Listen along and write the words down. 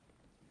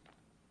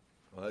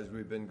Well, as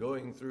we've been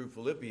going through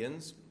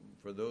Philippians,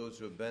 for those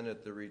who have been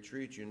at the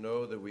retreat, you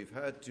know that we've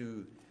had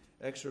to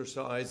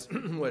exercise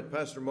what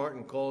Pastor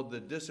Martin called the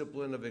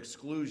discipline of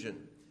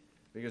exclusion,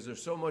 because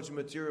there's so much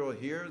material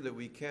here that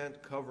we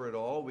can't cover it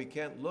all. We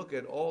can't look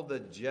at all the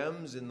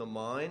gems in the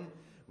mine.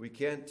 We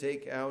can't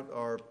take out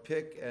our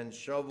pick and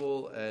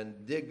shovel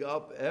and dig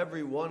up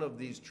every one of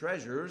these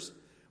treasures.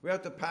 We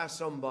have to pass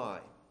some by.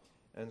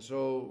 And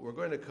so we're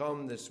going to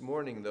come this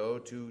morning, though,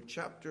 to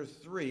chapter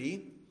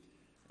 3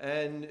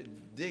 and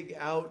dig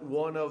out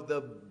one of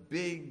the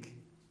big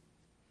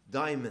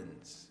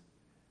diamonds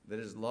that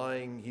is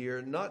lying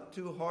here. Not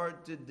too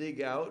hard to dig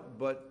out,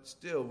 but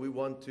still we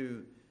want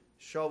to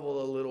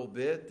shovel a little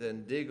bit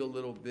and dig a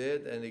little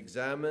bit and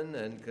examine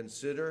and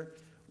consider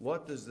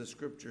what does the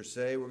scripture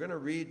say. We're going to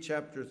read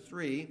chapter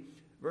 3,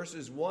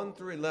 verses 1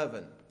 through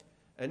 11.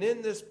 And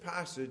in this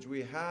passage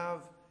we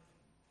have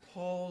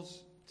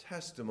Paul's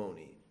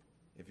testimony,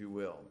 if you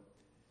will.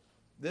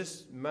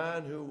 This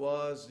man who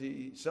was,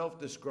 he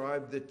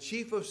self-described, the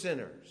chief of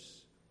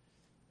sinners,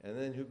 and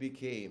then who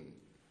became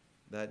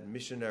that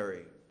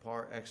missionary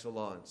par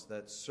excellence,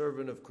 that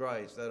servant of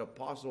Christ, that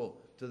apostle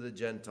to the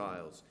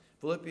Gentiles.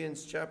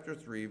 Philippians chapter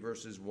 3,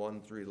 verses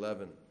 1 through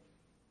 11.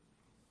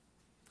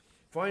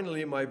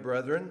 Finally, my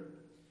brethren,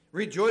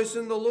 rejoice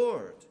in the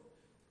Lord.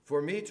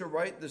 For me to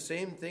write the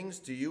same things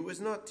to you is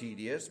not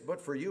tedious,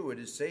 but for you it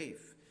is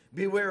safe.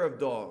 Beware of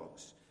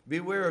dogs.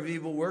 Beware of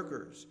evil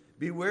workers.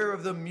 Beware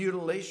of the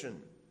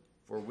mutilation.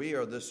 For we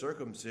are the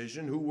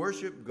circumcision who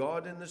worship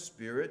God in the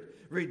Spirit,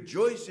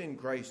 rejoice in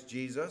Christ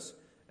Jesus,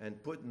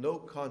 and put no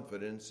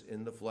confidence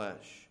in the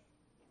flesh.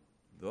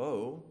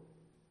 Though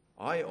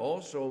I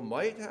also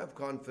might have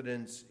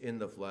confidence in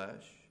the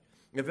flesh.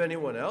 If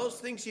anyone else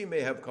thinks he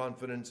may have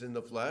confidence in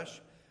the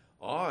flesh,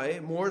 I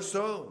more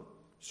so,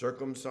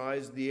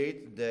 circumcised the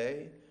 8th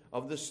day,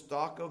 of the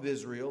stock of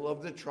Israel,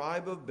 of the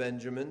tribe of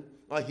Benjamin,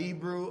 a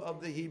Hebrew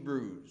of the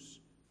Hebrews.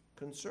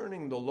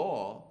 Concerning the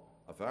law,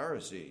 a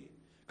Pharisee.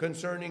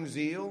 Concerning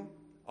zeal,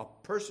 a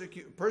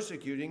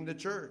persecuting the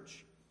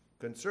church.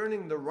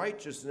 Concerning the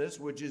righteousness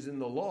which is in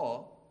the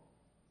law,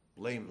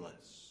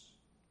 blameless.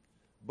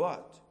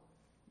 But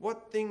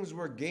what things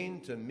were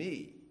gained to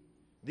me,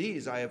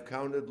 these I have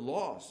counted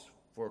loss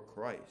for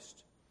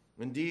Christ.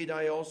 Indeed,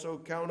 I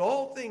also count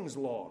all things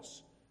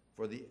loss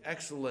for the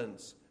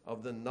excellence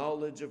of the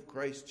knowledge of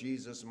Christ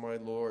Jesus my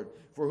Lord,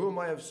 for whom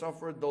I have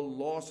suffered the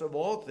loss of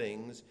all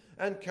things,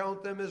 and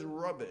count them as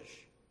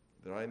rubbish,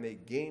 that I may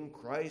gain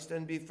Christ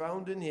and be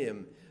found in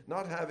him,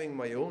 not having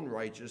my own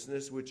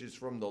righteousness which is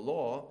from the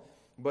law,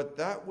 but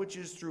that which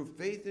is through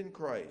faith in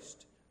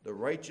Christ, the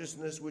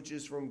righteousness which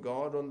is from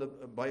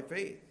God by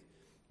faith,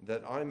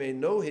 that I may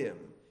know him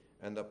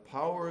and the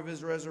power of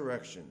his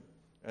resurrection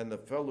and the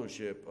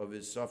fellowship of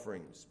his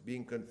sufferings,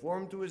 being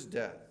conformed to his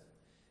death,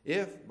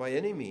 if by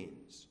any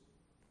means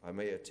I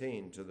may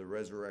attain to the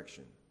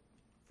resurrection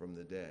from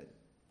the dead.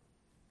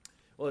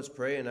 Well, let's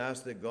pray and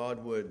ask that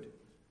God would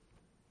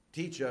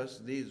teach us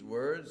these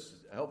words,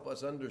 help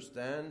us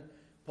understand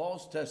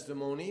Paul's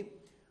testimony,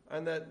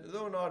 and that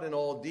though not in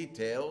all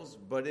details,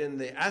 but in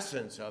the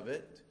essence of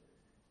it,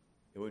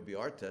 it would be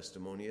our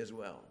testimony as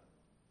well,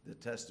 the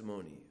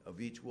testimony of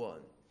each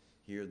one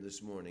here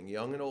this morning,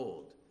 young and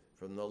old,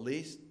 from the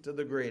least to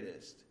the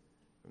greatest,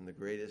 from the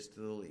greatest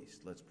to the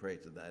least. Let's pray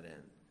to that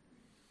end.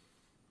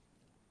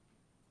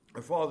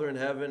 Our Father in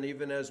heaven,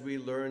 even as we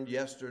learned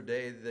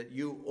yesterday that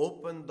you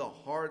opened the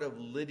heart of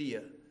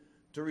Lydia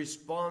to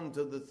respond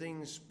to the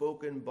things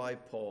spoken by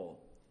Paul,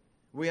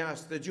 we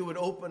ask that you would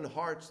open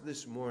hearts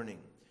this morning,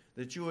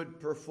 that you would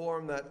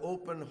perform that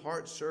open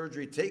heart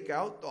surgery, take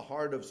out the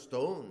heart of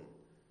stone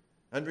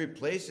and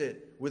replace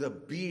it with a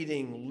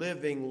beating,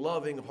 living,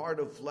 loving heart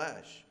of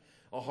flesh,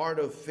 a heart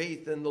of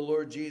faith in the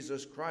Lord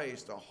Jesus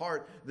Christ, a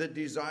heart that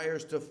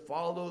desires to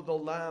follow the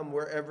Lamb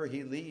wherever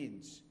he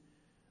leads,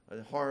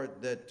 a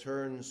heart that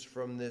turns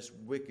from this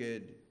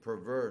wicked,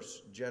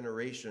 perverse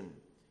generation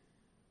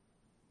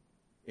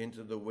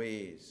into the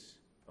ways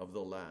of the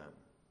Lamb.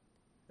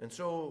 And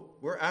so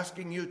we're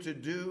asking you to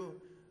do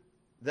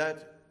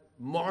that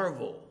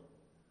marvel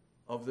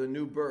of the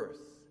new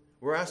birth.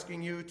 We're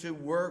asking you to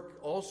work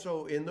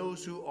also in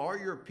those who are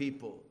your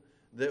people,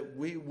 that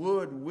we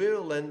would,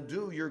 will, and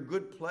do your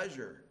good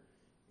pleasure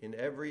in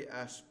every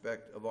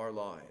aspect of our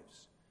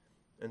lives.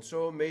 And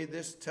so may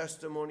this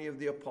testimony of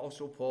the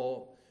Apostle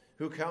Paul,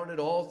 who counted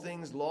all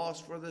things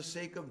lost for the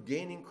sake of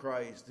gaining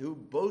Christ, who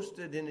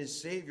boasted in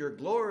his Savior,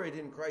 gloried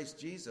in Christ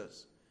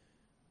Jesus,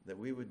 that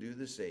we would do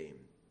the same,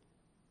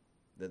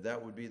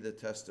 that would be the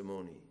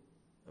testimony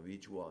of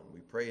each one. We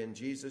pray in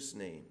Jesus'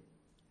 name.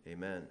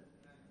 Amen.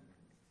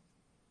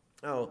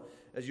 Now,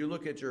 as you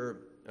look at your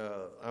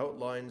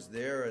outlines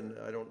there, and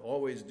I don't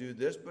always do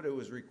this, but it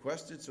was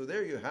requested, so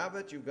there you have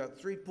it. You've got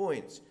 3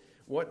 points.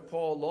 What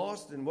Paul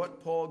lost and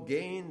what Paul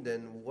gained,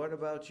 and what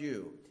about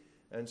you?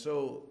 And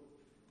so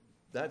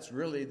that's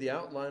really the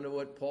outline of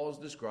what Paul's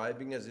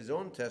describing as his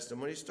own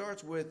testimony. He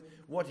starts with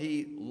what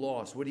he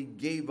lost, what he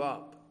gave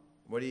up.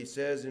 What he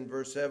says in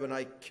verse 7,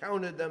 I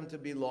counted them to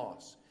be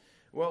lost.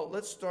 Well,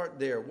 let's start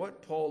there.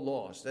 What Paul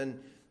lost. And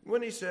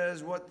when he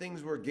says what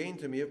things were gained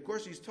to me, of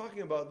course, he's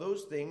talking about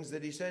those things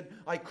that he said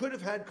I could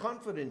have had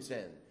confidence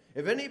in.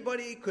 If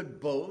anybody could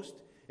boast,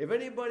 if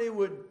anybody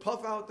would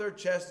puff out their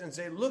chest and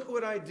say, look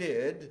what I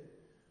did,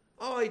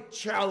 I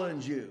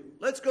challenge you.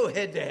 Let's go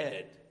head to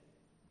head.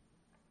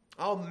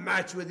 I'll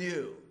match with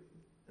you.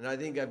 And I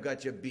think I've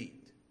got you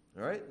beat.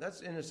 All right?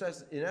 That's in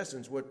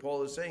essence what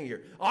Paul is saying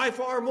here. I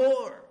far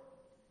more.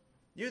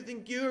 You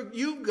think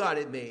you've got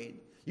it made.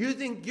 You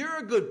think you're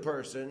a good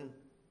person.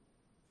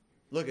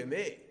 Look at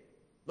me.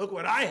 Look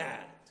what I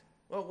had.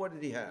 Well, what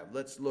did he have?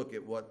 Let's look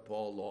at what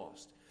Paul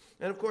lost.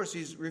 And of course,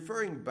 he's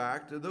referring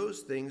back to those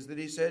things that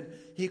he said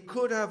he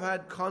could have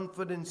had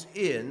confidence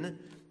in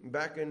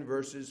back in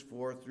verses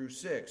 4 through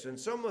 6. And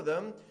some of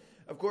them,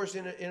 of course,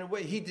 in a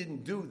way, he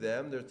didn't do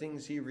them. They're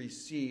things he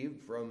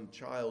received from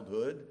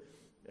childhood.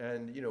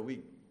 And,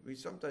 we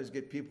sometimes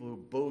get people who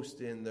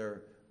boast in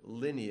their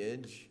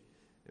lineage,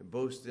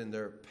 boast in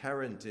their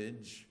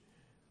parentage,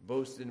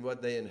 boast in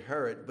what they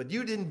inherit. But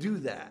you didn't do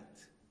that.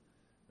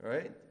 All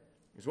right?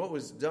 It's what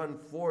was done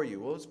for you.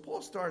 Well, as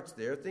Paul starts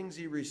there, things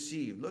he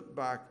received. Look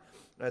back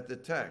at the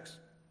text.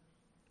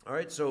 All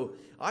right, so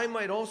I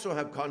might also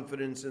have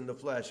confidence in the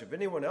flesh. If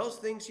anyone else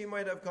thinks he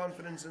might have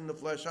confidence in the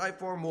flesh, I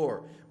for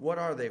more. What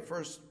are they?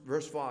 First,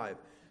 verse 5.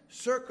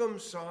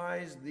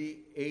 Circumcised the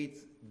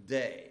 8th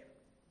day.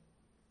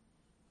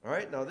 All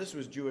right, now this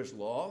was Jewish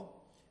law,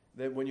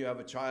 that when you have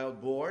a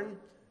child born,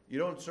 you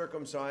don't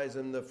circumcise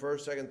in the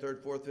 1st, 2nd,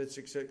 3rd, 4th, 5th,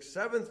 6th,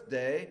 7th, 7th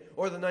day,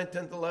 or the 9th,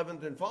 10th,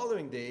 11th, and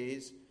following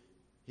days.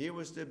 He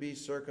was to be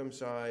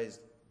circumcised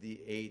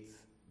the 8th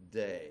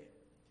day.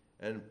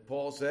 And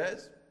Paul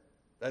says,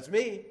 that's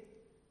me.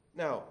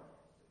 Now,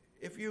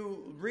 if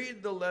you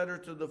read the letter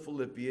to the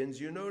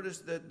Philippians, you notice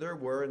that there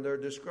were, and they're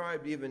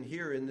described even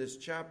here in this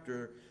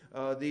chapter,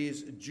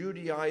 these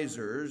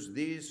Judaizers,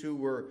 these who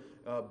were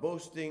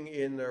boasting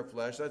in their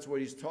flesh. That's what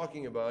he's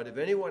talking about. If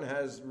anyone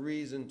has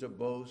reason to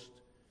boast,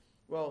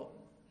 well,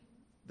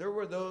 there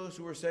were those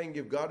who were saying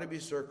you've got to be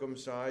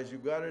circumcised,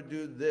 you've got to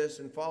do this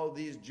and follow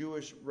these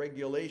Jewish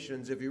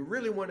regulations if you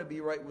really want to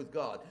be right with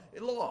God.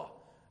 Law.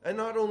 And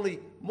not only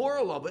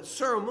moral law, but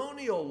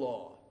ceremonial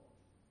law.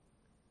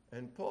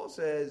 And Paul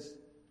says,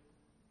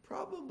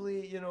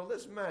 probably,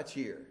 let's match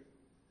here.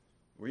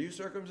 Were you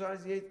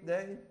circumcised the 8th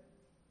day?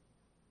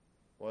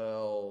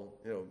 Well,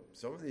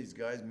 some of these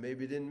guys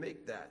maybe didn't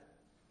make that.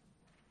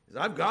 He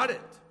says, I've got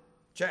it.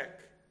 Check.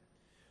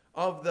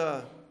 Of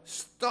the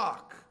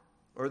stock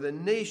or the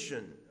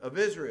nation of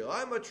Israel,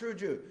 I'm a true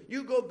Jew.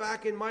 You go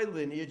back in my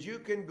lineage, you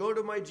can go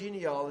to my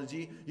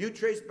genealogy, you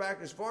trace back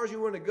as far as you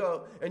want to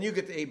go, and you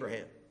get to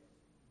Abraham.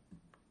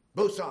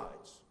 Both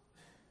sides.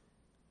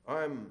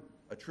 I'm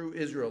a true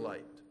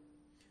Israelite.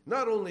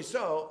 Not only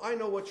so, I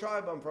know what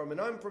tribe I'm from, and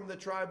I'm from the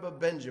tribe of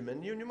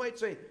Benjamin. You might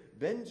say,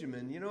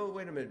 Benjamin,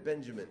 wait a minute,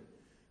 Benjamin.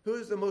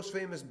 Who's the most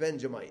famous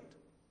Benjamite?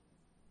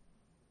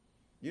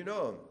 You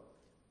know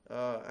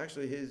him.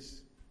 Actually,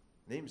 his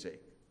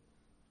namesake,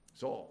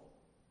 Saul.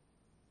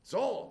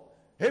 Saul.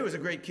 He was a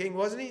great king,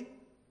 wasn't he?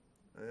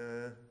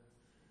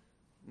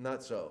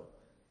 Not so.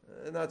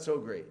 Not so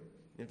great.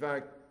 In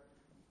fact,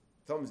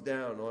 thumbs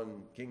down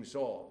on King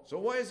Saul. So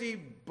why is he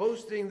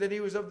boasting that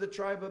he was of the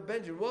tribe of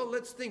Benjamin? Well,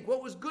 let's think.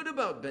 What was good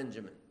about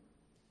Benjamin?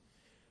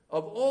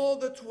 Of all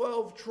the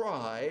 12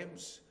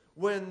 tribes,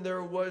 when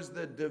there was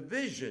the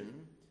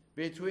division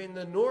between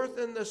the north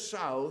and the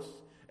south,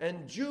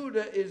 and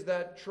Judah is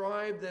that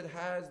tribe that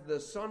has the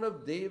son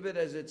of David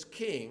as its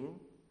king,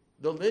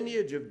 the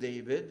lineage of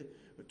David,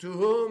 to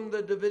whom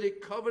the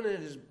Davidic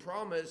covenant is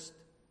promised,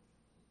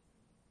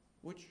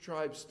 which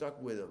tribe stuck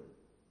with him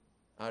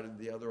out of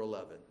the other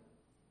 11?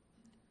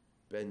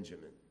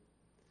 Benjamin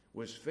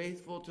was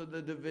faithful to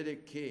the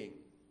Davidic king,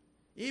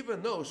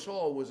 even though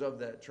Saul was of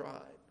that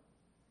tribe,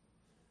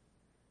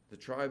 the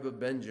tribe of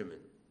Benjamin.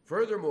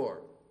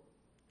 Furthermore,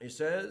 he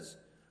says,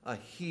 a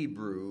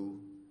Hebrew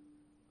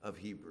of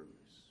Hebrews.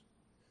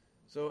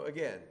 So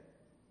again,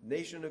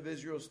 nation of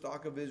Israel,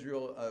 stock of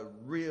Israel, a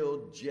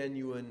real,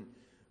 genuine,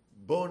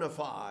 bona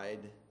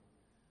fide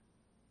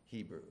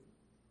Hebrew.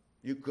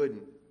 You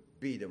couldn't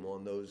beat him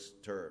on those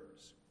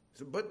terms.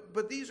 So,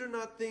 but these are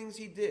not things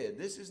he did.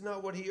 This is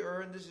not what he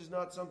earned. This is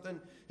not something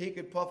he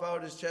could puff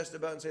out his chest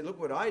about and say, look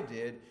what I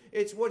did.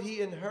 It's what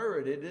he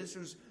inherited. This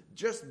was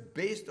just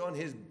based on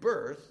his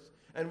birth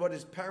and what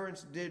his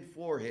parents did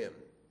for him.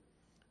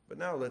 But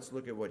now let's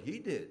look at what he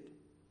did.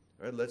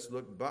 All right, let's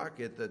look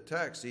back at the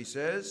text. He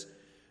says,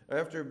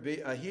 after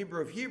a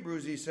Hebrew of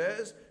Hebrews, he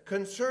says,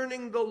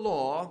 concerning the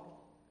law,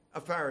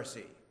 a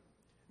Pharisee.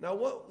 Now,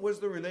 what was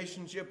the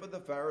relationship of the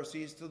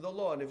Pharisees to the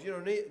law? And if you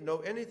don't know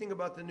anything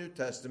about the New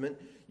Testament,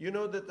 you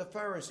know that the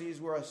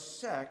Pharisees were a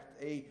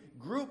sect, a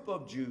group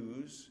of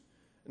Jews,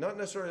 not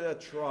necessarily a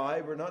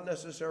tribe or not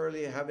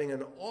necessarily having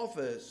an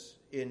office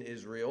in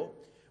Israel,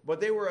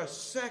 but they were a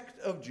sect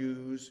of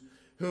Jews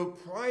who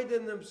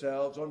prided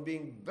themselves on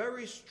being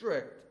very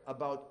strict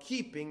about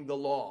keeping the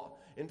law.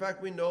 In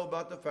fact, we know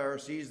about the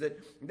Pharisees that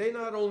they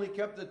not only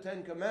kept the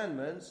 10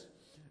 Commandments,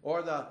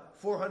 or the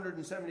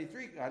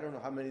 473, I don't know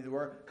how many there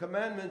were,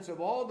 commandments of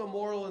all the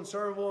moral and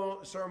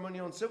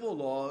ceremonial and civil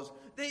laws,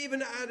 they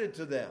even added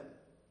to them.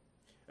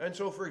 And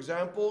so, for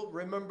example,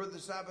 remember the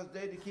Sabbath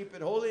day to keep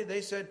it holy.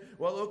 They said,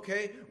 well,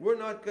 okay, we're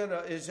not going to,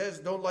 it says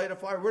don't light a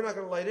fire. We're not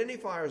going to light any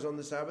fires on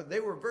the Sabbath. They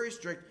were very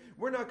strict.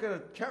 We're not going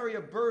to carry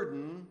a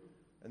burden.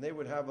 And they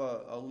would have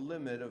a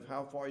limit of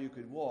how far you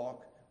could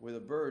walk with a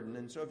burden.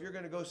 And so if you're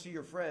going to go see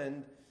your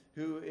friend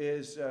who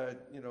is,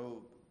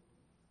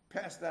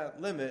 past that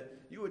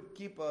limit, you would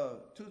keep a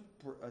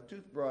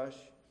toothbrush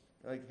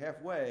like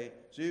halfway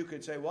so you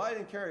could say, well, I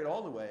didn't carry it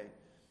all the way.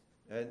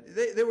 And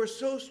they were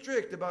so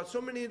strict about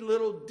so many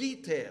little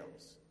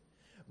details.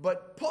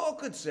 But Paul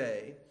could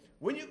say,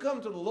 when you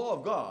come to the law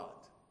of God,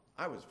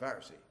 I was a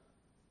Pharisee.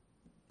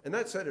 And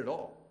that said it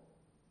all.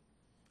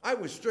 I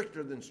was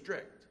stricter than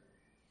strict.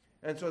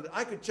 And so that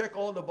I could check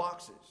all the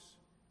boxes.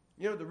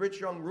 You know, the rich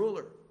young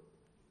ruler.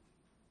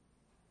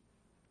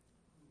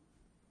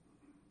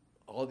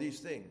 All these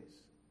things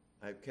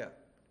I've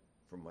kept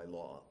from my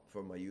law,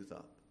 from my youth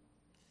up.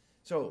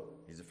 So,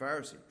 he's a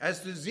Pharisee.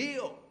 As to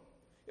zeal,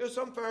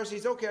 some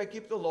Pharisees, okay, I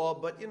keep the law,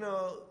 but,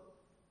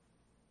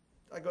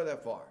 I go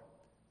that far.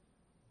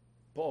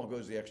 Paul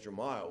goes the extra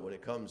mile when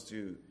it comes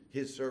to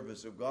his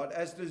service of God.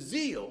 As to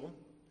zeal,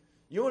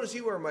 you want to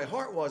see where my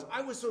heart was.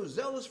 I was so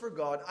zealous for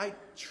God, I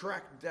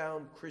tracked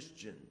down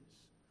Christians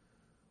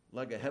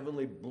like a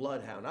heavenly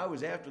bloodhound. I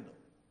was after them.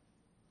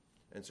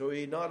 And so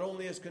he not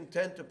only is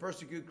content to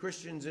persecute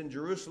Christians in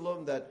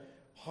Jerusalem, that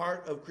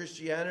heart of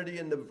Christianity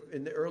in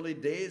the early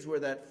days where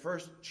that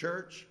first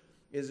church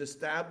is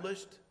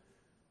established,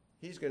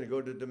 he's going to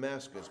go to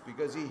Damascus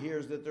because he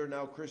hears that there are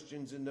now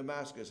Christians in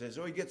Damascus. And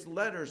so he gets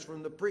letters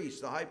from the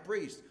priest, the high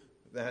priest,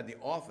 that had the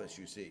office,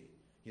 you see.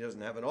 He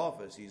doesn't have an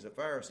office. He's a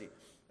Pharisee.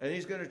 And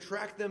he's going to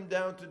track them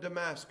down to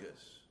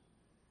Damascus.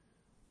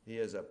 He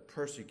is a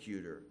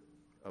persecutor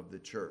of the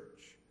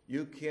church.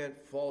 You can't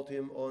fault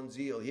him on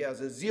zeal. He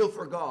has a zeal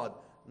for God,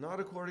 not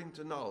according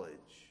to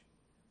knowledge,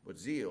 but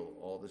zeal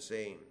all the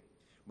same.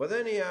 But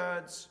then he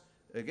adds,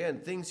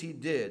 again, things he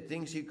did,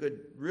 things he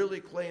could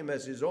really claim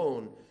as his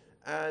own,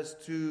 as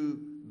to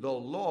the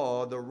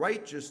law, the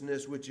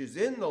righteousness which is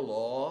in the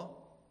law,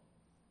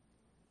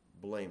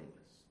 blameless.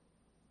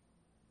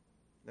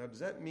 Now, does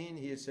that mean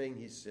he is saying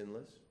he's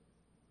sinless?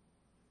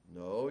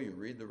 No, you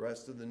read the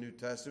rest of the New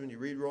Testament. You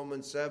read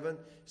Romans 7. It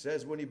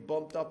says when he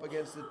bumped up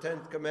against the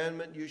 10th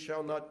commandment, you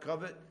shall not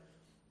covet.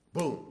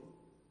 Boom.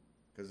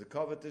 Because the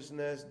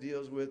covetousness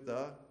deals with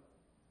the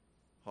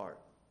heart.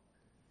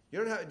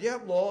 Do you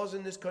have laws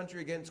in this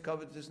country against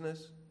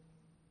covetousness?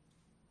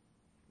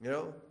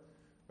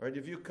 Or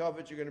if you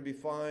covet, you're going to be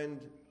fined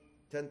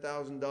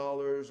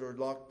 $10,000 or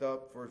locked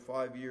up for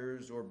 5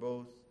 years or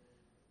both.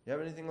 You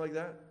have anything like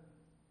that?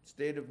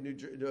 State of New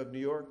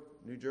York,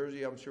 New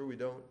Jersey, I'm sure we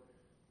don't.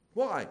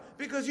 Why?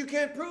 Because you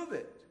can't prove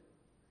it.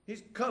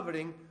 He's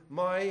coveting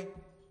my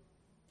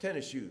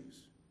tennis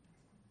shoes.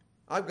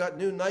 I've got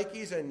new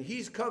Nikes and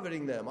he's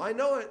coveting them. I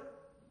know it.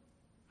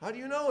 How do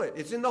you know it?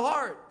 It's in the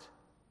heart.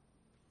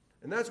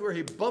 And that's where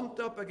he bumped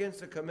up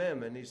against the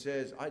commandment. He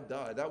says, I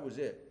died. That was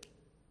it.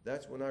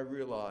 That's when I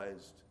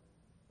realized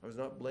I was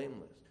not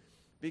blameless.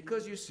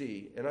 Because you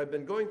see, and I've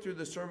been going through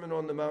the Sermon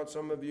on the Mount.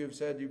 Some of you have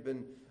said you've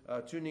been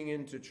tuning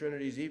into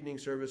Trinity's evening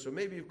service, so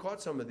maybe you've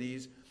caught some of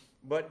these.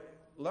 But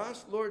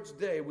last Lord's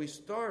Day, we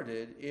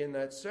started in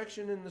that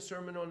section in the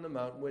Sermon on the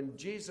Mount when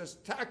Jesus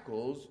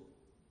tackles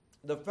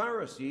the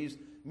Pharisees'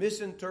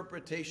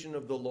 misinterpretation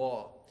of the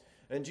law.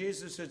 And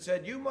Jesus had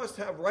said, you must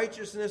have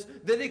righteousness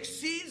that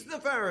exceeds the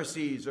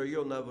Pharisees, or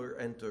you'll never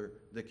enter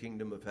the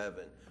kingdom of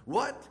heaven.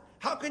 What?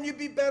 How can you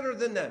be better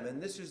than them?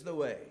 And this is the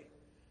way.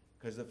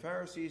 Because the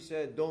Pharisees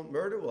said, don't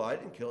murder. Well, I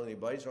didn't kill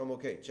anybody, so I'm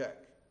okay. Check.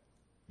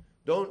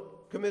 Don't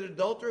commit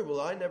adultery.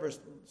 Well, I never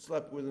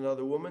slept with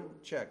another woman.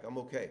 Check. I'm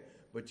okay.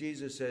 But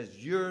Jesus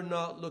says, you're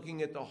not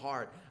looking at the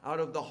heart. Out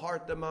of the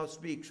heart the mouth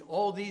speaks.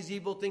 All these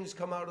evil things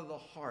come out of the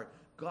heart.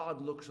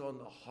 God looks on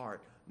the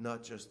heart,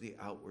 not just the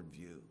outward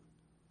view.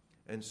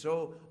 And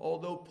so,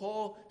 although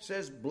Paul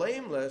says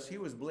blameless, he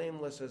was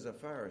blameless as a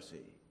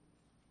Pharisee,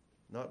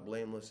 not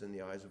blameless in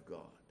the eyes of God,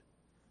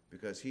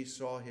 because he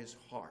saw his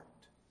heart.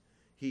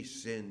 He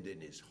sinned in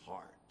his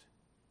heart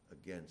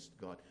against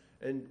God.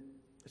 And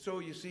so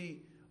you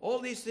see, all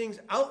these things,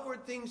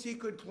 outward things he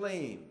could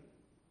claim,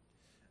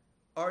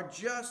 are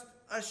just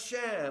a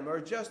sham, or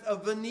just a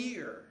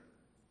veneer.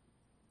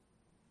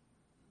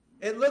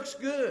 It looks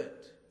good.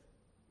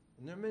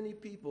 And there are many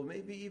people,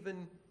 maybe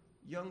even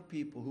young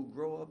people, who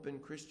grow up in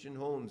Christian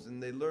homes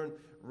and they learn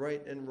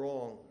right and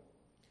wrong.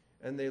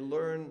 And they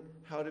learn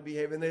how to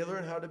behave, and they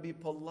learn how to be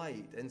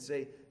polite and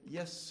say,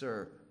 yes,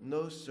 sir,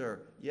 no,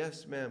 sir,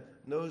 yes, ma'am,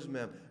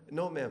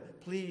 no, ma'am,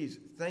 please,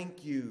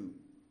 thank you.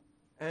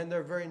 And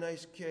they're very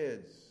nice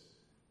kids.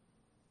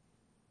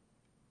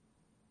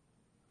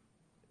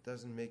 It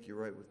doesn't make you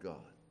right with God.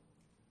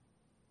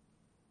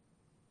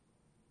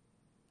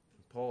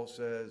 Paul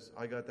says,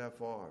 I got that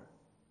far.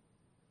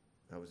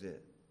 That was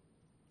it.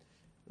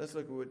 Let's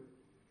look at what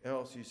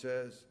else he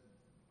says.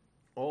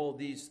 All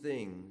these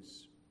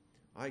things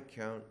I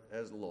count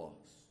as loss.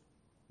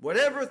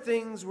 Whatever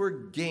things were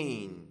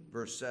gain,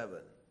 verse 7.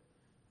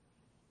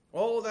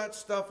 All that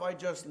stuff I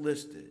just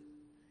listed,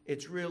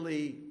 it's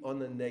really on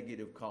the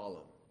negative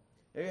column.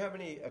 Do you have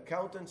any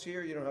accountants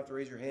here? You don't have to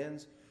raise your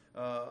hands.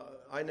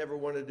 I never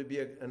wanted to be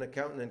an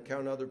accountant and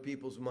count other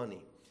people's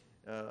money.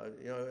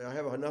 I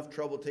have enough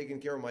trouble taking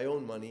care of my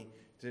own money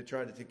to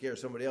try to take care of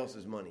somebody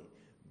else's money.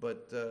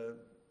 But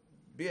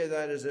be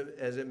that as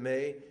it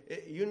may,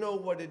 you know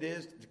what it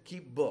is to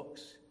keep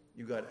books.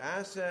 You got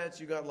assets,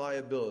 you got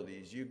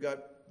liabilities, you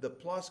got the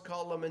plus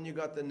column, and you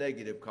got the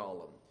negative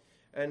column.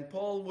 And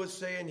Paul was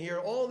saying here,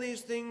 all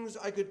these things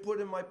I could put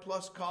in my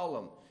plus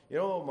column.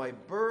 My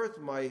birth,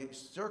 my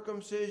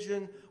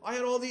circumcision, I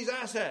had all these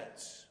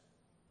assets.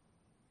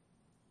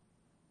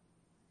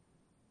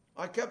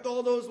 I kept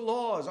all those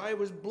laws. I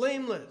was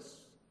blameless.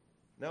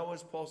 Now what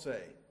does Paul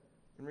say?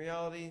 In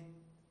reality,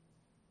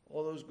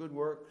 all those good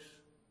works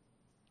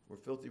were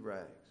filthy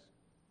rags.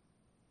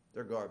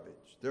 They're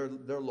garbage.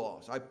 They're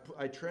lost.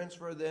 I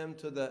transfer them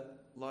to the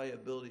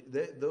liability.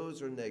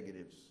 Those are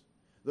negatives.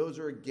 Those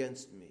are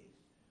against me.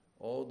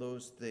 All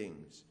those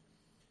things.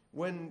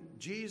 When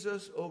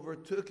Jesus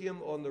overtook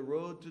him on the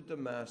road to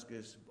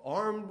Damascus,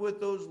 armed with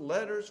those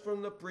letters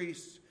from the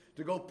priests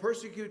to go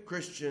persecute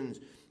Christians,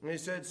 and he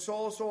said,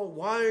 Saul, Saul,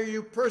 why are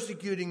you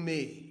persecuting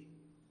me?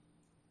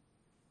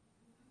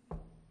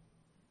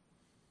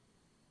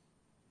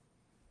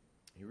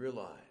 He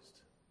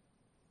realized,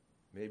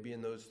 maybe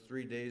in those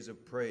 3 days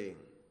of praying,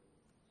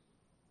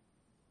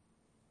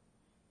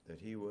 that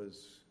he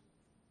was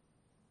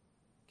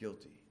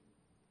guilty.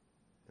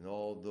 And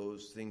all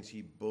those things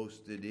he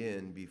boasted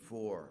in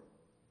before,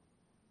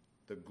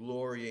 the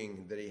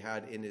glorying that he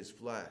had in his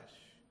flesh,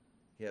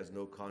 he has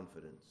no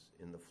confidence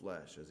in the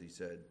flesh, as he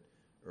said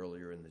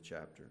earlier in the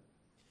chapter.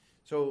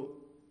 So,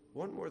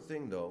 one more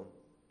thing though.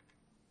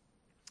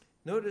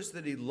 Notice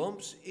that he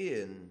lumps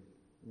in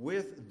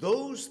with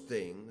those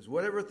things,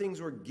 whatever things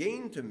were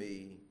gain to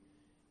me,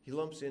 he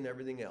lumps in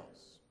everything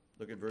else.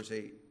 Look at verse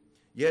 8.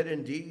 Yet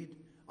indeed,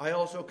 I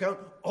also count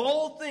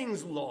all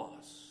things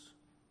loss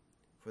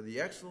for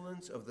the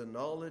excellence of the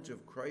knowledge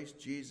of Christ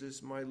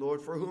Jesus my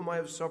Lord, for whom I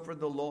have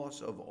suffered the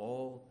loss of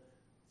all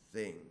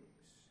things.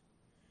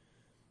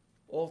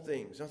 All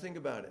things. Now think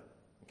about it.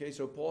 Okay,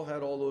 so Paul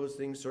had all those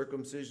things,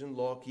 circumcision,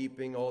 law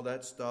keeping, all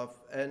that stuff,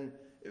 and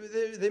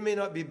they may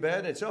not be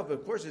bad in itself.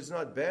 Of course, it's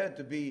not bad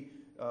to be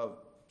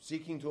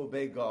seeking to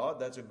obey God.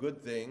 That's a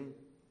good thing.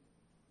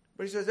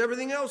 But he says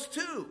everything else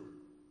too.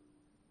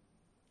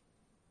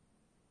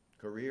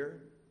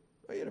 Career.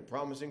 Well, he had a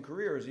promising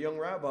career as a young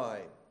rabbi,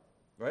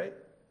 right?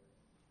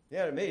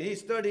 Yeah, he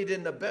studied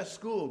in the best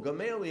school,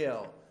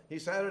 Gamaliel. He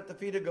sat at the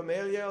feet of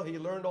Gamaliel. He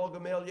learned all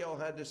Gamaliel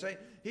had to say.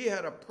 He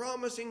had a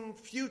promising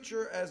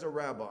future as a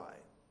rabbi.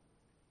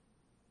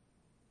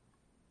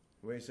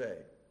 What do you say?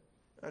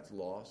 That's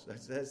lost.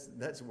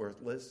 That's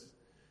worthless.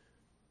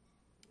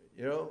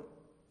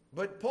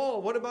 But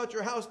Paul, what about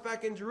your house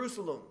back in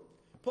Jerusalem?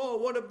 Paul,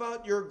 what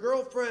about your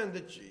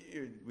girlfriend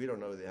we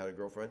don't know they had a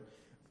girlfriend.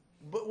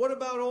 But what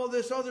about all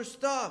this other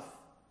stuff?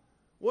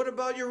 What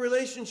about your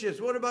relationships?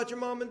 What about your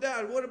mom and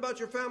dad? What about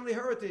your family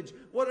heritage?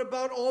 What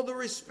about all the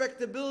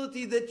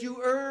respectability that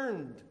you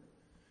earned?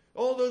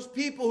 All those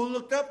people who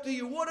looked up to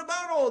you. What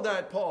about all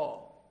that,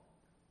 Paul?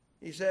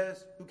 He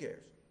says, who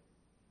cares?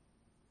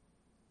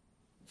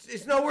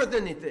 It's not worth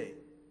anything.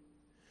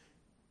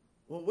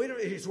 Well, wait a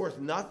minute, he's worth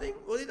nothing?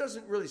 Well, he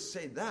doesn't really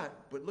say that,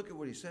 but look at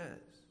what he says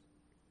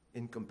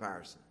in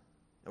comparison.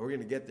 And we're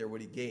going to get there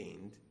what he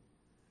gained,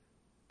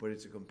 but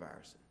it's a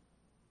comparison.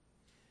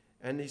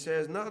 And he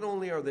says, not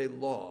only are they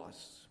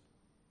lost,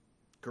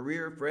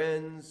 career,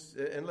 friends,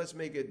 and let's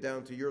make it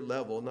down to your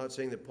level, not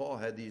saying that Paul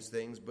had these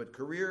things, but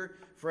career,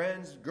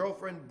 friends,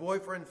 girlfriend,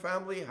 boyfriend,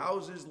 family,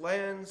 houses,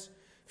 lands,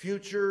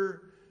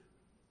 future.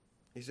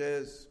 He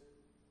says,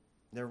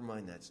 never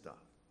mind that stuff.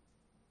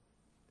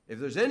 If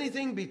there's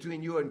anything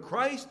between you and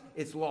Christ,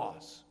 it's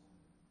loss.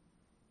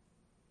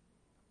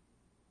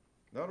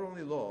 Not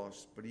only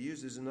loss, but he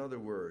uses another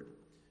word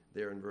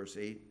there in verse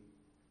 8.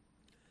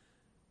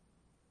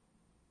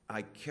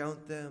 I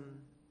count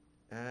them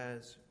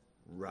as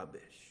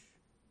rubbish,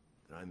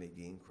 that I may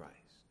gain Christ.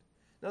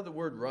 Now the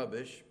word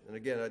rubbish, and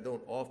again, I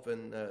don't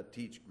often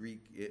teach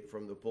Greek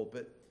from the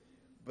pulpit,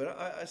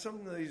 but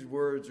some of these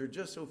words are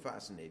just so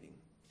fascinating.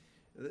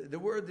 The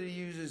word that he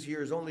uses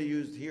here is only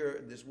used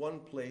here, this one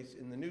place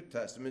in the New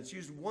Testament. It's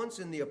used once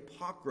in the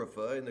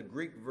Apocrypha, in the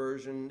Greek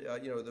version,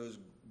 those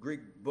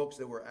Greek books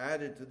that were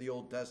added to the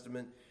Old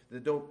Testament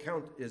that don't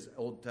count as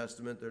Old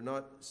Testament. They're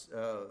not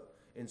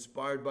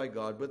inspired by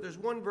God. But there's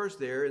one verse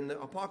there in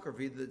the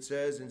Apocrypha that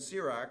says in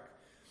Sirach,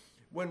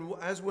 when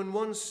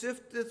one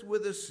sifteth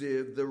with a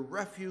sieve, the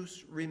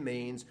refuse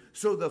remains,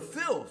 so the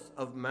filth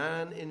of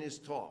man in his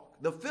talk.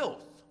 The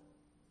filth.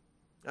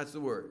 That's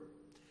the word.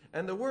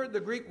 And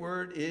the Greek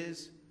word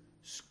is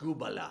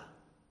skubala.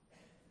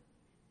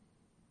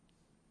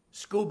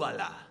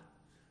 Skubala.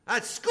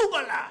 That's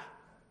skubala.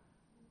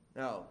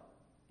 Now,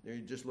 there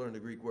you just learned the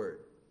Greek word.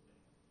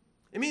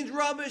 It means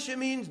rubbish. It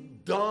means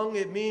dung.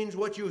 It means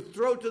what you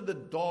throw to the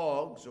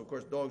dogs. Of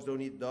course, dogs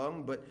don't eat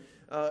dung, but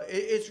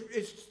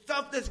it's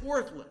stuff that's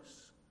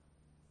worthless.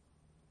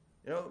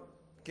 You know,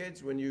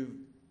 kids, when you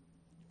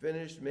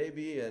finish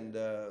maybe and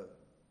there's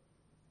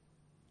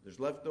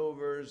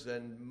leftovers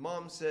and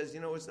mom says, you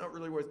know, it's not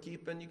really worth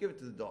keeping, you give it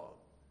to the dog.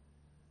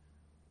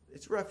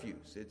 It's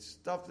refuse. It's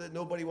stuff that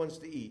nobody wants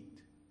to eat.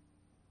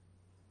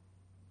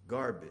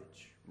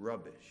 Garbage,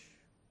 rubbish,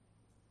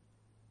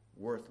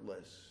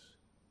 worthless.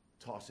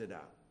 Toss it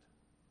out.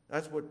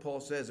 That's what Paul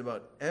says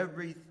about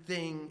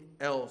everything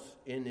else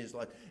in his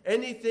life.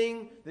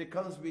 Anything that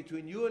comes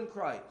between you and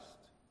Christ.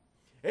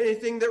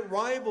 Anything that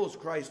rivals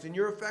Christ in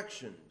your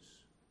affections.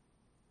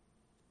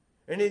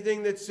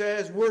 Anything that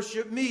says,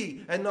 worship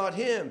me and not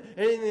him.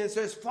 Anything that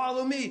says,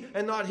 follow me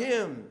and not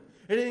him.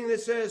 Anything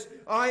that says,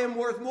 I am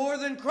worth more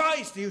than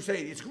Christ, you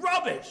say, it's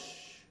rubbish.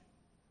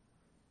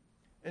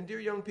 And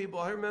dear young people,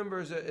 I remember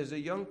as a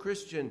young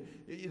Christian,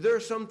 there are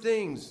some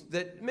things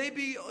that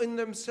maybe in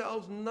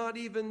themselves not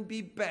even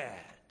be bad.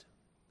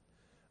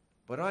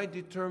 But I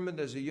determined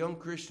as a young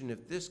Christian,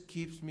 if this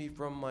keeps me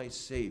from my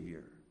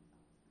Savior,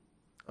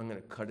 I'm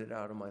going to cut it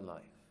out of my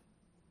life.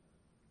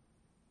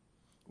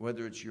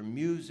 Whether it's your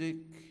music,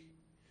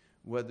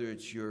 whether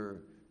it's your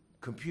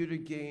computer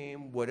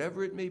game,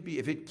 whatever it may be,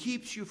 if it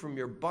keeps you from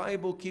your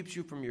Bible, keeps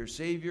you from your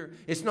Savior,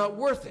 it's not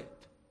worth it.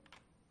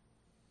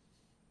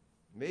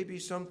 Maybe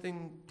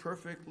something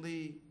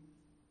perfectly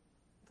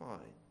fine.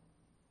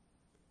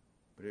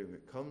 But if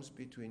it comes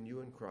between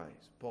you and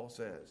Christ, Paul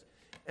says,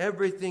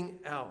 everything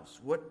else,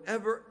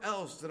 whatever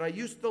else that I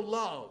used to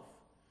love,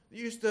 that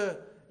used to,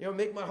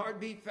 make my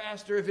heart beat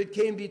faster, if it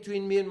came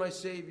between me and my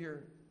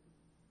Savior,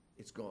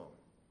 it's gone.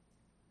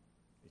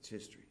 It's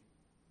history.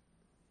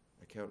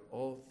 I count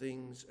all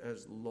things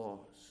as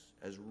loss,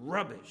 as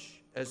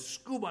rubbish, as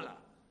skubala,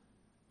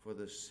 for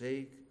the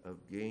sake of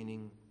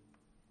gaining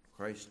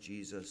Christ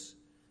Jesus,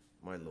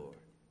 my Lord.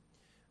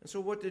 And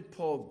so what did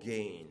Paul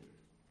gain?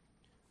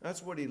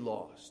 That's what he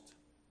lost.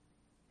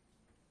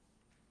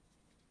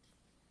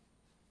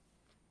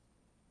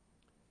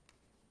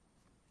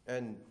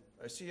 And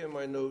I see in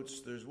my notes,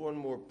 there's one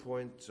more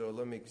point, so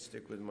let me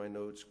stick with my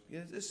notes.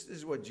 This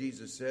is what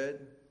Jesus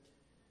said.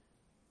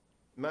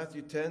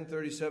 Matthew 10,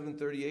 37,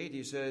 38,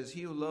 he says,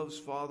 he who loves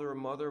father or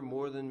mother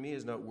more than me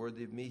is not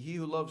worthy of me. He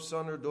who loves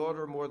son or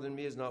daughter more than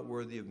me is not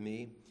worthy of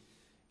me.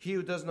 He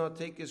who does not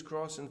take his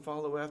cross and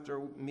follow after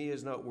me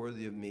is not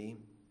worthy of me.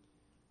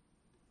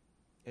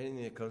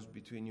 Anything that comes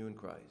between you and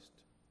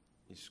Christ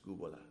is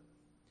skubala.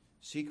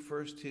 Seek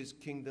first his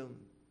kingdom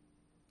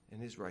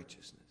and his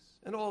righteousness.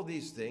 And all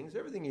these things,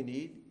 everything you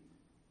need,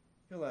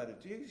 he'll add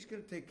it to you. He's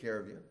going to take care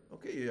of you.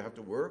 Okay, you have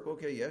to work.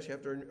 Okay, yes, you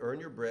have to earn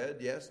your bread.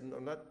 Yes, and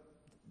I'm not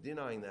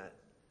denying that.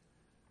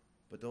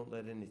 But don't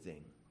let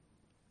anything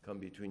come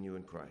between you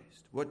and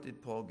Christ. What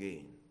did Paul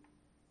gain?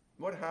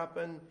 What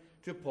happened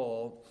to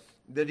Paul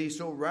that he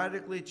so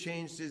radically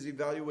changed his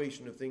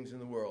evaluation of things in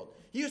the world?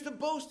 He used to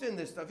boast in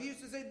this stuff. He used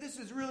to say, this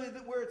is really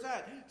where it's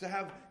at. To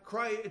have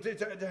Christ,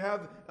 to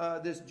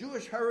have this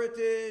Jewish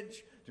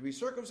heritage, to be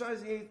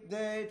circumcised the 8th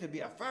day, to be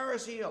a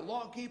Pharisee, a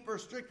lawkeeper,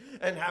 strict,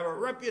 and have a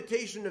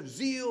reputation of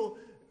zeal.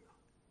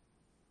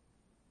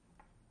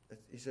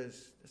 He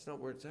says, that's not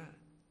where it's at.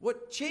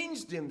 What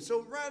changed him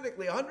so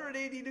radically,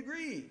 180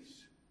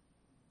 degrees?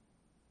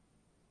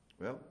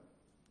 Well,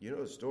 you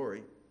know the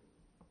story.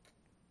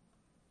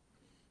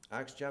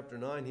 Acts chapter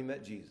 9, he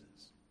met Jesus.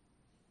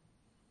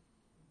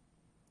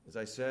 As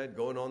I said,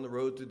 going on the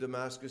road to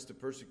Damascus to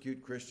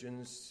persecute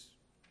Christians,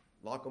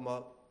 lock them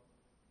up,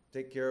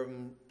 take care of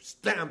them,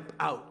 stamp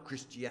out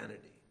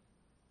Christianity.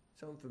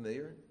 Sound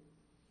familiar?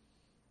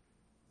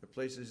 There are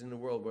places in the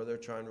world where they're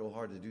trying real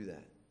hard to do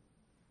that.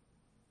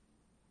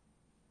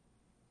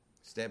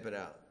 Stamp it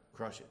out,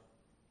 crush it.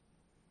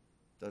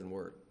 Doesn't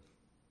work.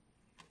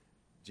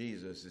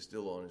 Jesus is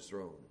still on his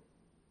throne.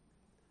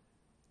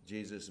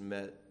 Jesus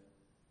met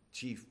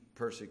chief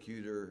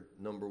persecutor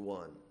number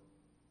 1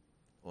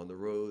 on the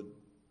road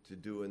to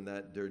doing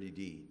that dirty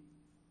deed.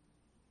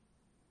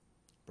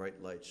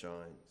 Bright light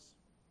shines.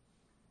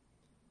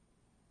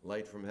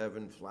 Light from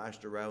heaven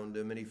flashed around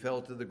him, and he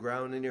fell to the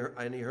ground,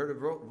 and he heard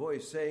a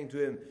voice saying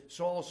to him,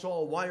 Saul,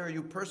 Saul, why are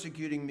you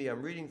persecuting me?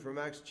 I'm reading from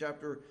Acts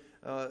chapter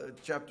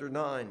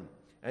 9.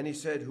 And he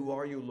said, who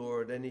are you,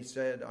 Lord? And he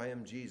said, I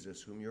am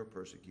Jesus, whom you're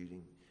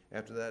persecuting.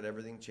 After that,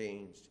 everything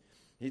changed.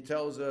 He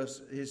tells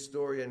us his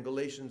story in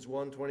Galatians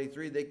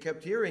 1:23. They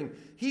kept hearing,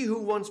 he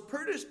who once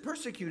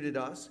persecuted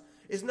us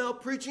is now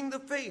preaching the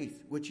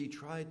faith which he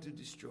tried to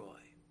destroy.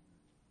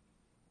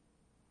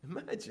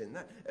 Imagine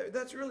that.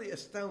 That's really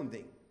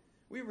astounding.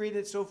 We read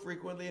it so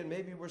frequently, and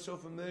maybe we're so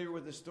familiar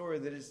with the story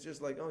that it's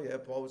just like, oh yeah,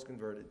 Paul was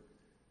converted.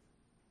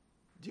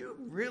 Do you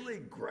really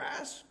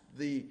grasp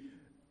the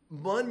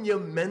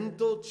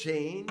monumental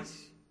change?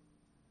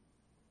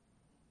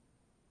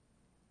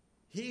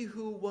 He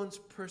who once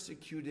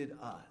persecuted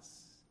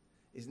us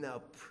is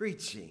now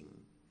preaching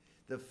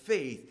the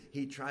faith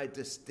he tried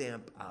to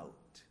stamp out.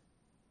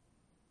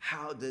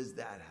 How does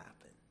that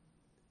happen?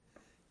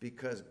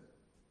 Because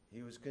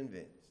he was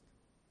convinced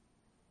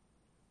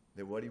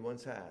that what he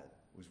once had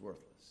was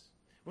worthless.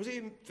 Was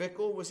he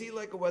fickle? Was he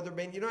like a weather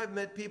vane? You know, I've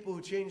met people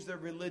who change their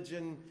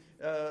religion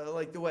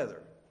like the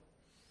weather.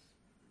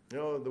 You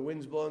know, the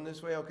wind's blowing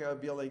this way, okay, I'll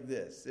be like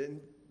this. And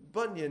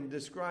Bunyan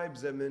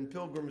describes them in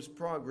Pilgrim's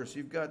Progress.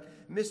 You've got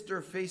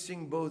Mr.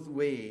 Facing Both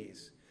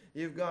Ways.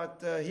 You've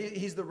got,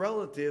 he's the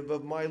relative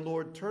of my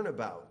Lord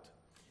Turnabout.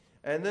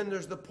 And then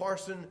there's the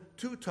Parson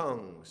Two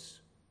Tongues.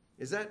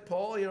 Is that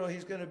Paul? You know,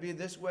 he's going to be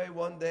this way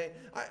one day.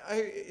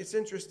 It's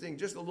interesting,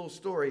 just a little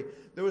story.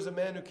 There was a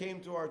man who came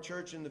to our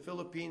church in the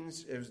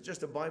Philippines. It was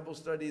just a Bible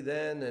study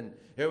then, and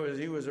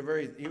he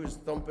was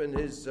thumping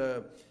his,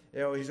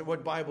 he said,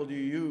 "What Bible do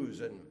you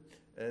use?"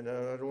 And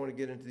I don't want to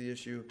get into the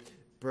issue,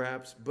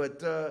 perhaps,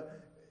 but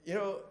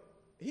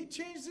he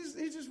changed his.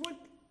 He just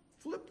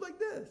flipped like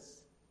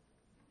this.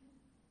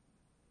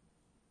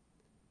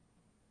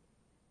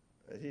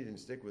 He didn't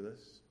stick with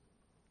us.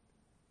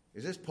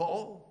 Is this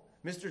Paul?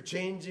 Mr.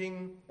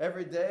 Changing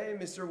every day,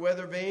 Mr.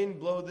 Weather Vane,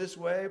 blow this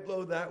way,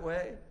 blow that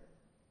way.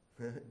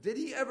 Did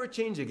he ever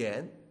change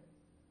again?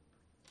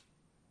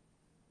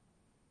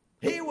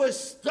 He was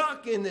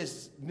stuck in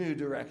this new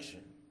direction.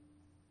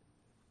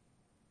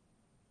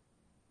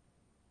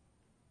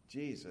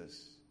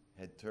 Jesus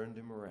had turned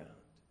him around.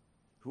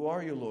 Who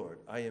are you, Lord?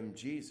 I am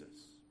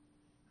Jesus,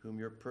 whom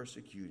you're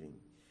persecuting.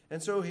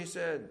 And so he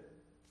said,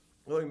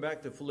 going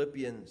back to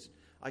Philippians,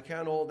 I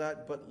count all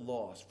that but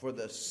loss for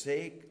the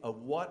sake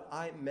of what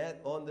I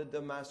met on the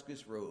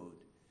Damascus road,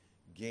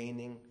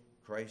 gaining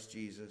Christ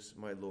Jesus,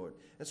 my Lord.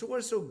 And so what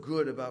is so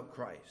good about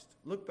Christ?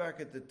 Look back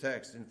at the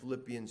text in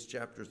Philippians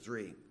chapter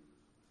 3.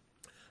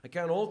 I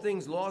count all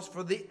things lost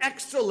for the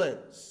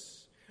excellence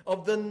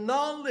of the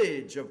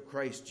knowledge of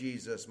Christ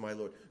Jesus, my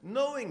Lord.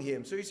 Knowing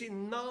him. So you see,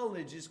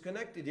 knowledge is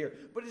connected here.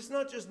 But it's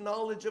not just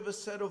knowledge of a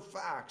set of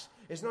facts.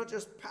 It's not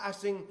just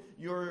passing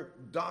your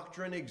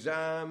doctrine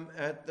exam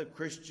at the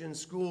Christian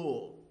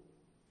school.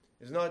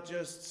 It's not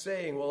just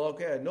saying, well,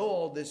 okay, I know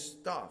all this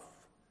stuff.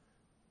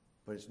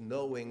 But it's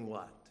knowing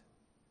what?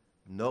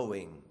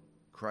 Knowing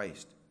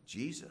Christ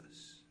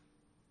Jesus,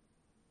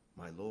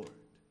 my Lord.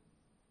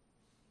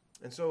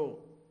 And so,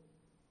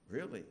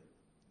 really,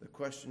 the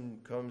question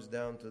comes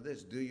down to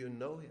this. Do you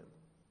know him?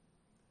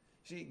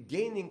 See,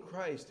 gaining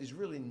Christ is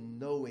really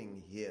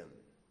knowing him.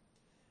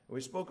 We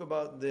spoke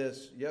about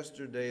this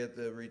yesterday at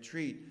the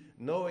retreat.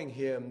 Knowing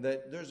him,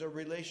 that there's a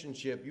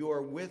relationship. You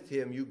are with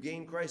him. You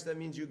gain Christ. That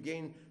means you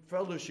gain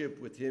fellowship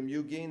with him.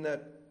 You gain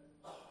that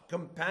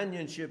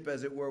companionship,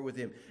 as it were, with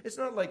him. It's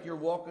not like you're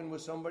walking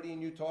with somebody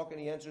and you talk and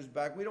he answers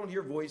back. We don't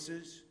hear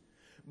voices.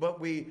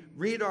 But we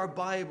read our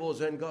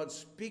Bibles and God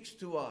speaks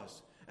to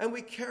us. And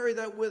we carry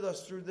that with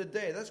us through the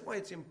day. That's why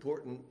it's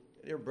important,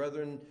 dear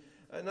brethren.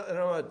 I'm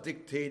not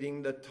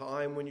dictating the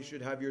time when you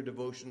should have your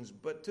devotions.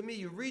 But to me,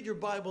 you read your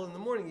Bible in the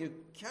morning. You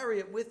carry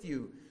it with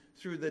you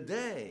through the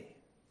day.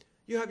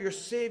 You have your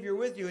Savior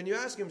with you. And you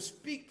ask him,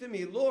 speak to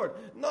me, Lord.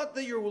 Not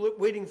that you're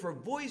waiting for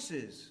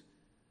voices.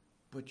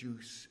 But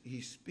he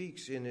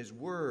speaks in his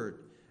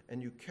word.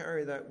 And you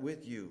carry that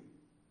with you.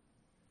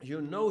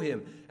 You know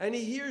him. And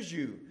he hears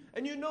you.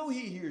 And you know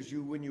he hears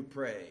you when you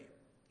pray.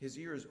 His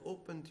ear is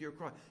open to your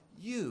cry.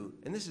 You,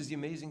 and this is the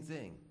amazing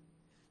thing,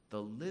 the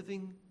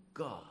living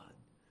God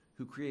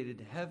who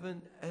created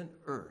heaven and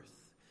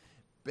earth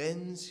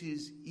bends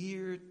his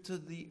ear to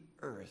the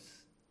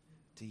earth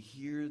to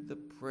hear the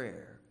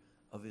prayer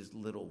of his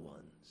little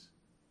ones.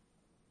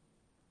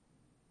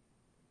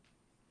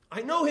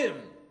 I know him,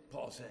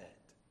 Paul said,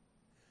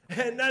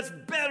 and that's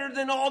better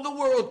than all the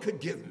world could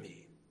give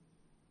me.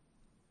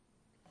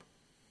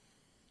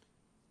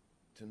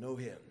 To know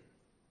him.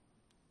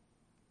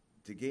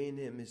 To gain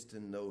him is to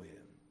know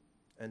him.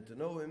 And to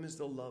know him is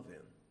to love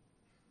him.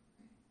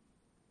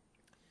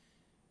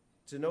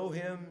 To know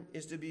him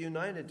is to be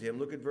united to him.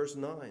 Look at verse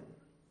 9.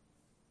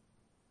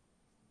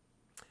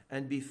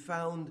 And be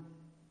found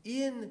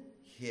in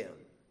him.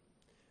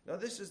 Now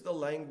this is the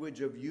language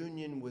of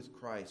union with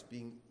Christ,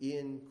 being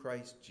in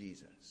Christ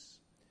Jesus.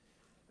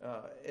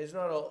 It's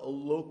not a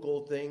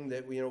local thing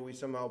that we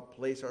somehow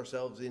place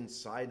ourselves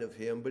inside of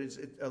him, but it's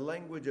a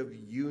language of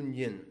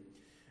union.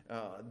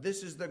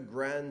 This is the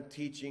grand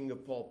teaching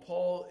of Paul.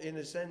 Paul, in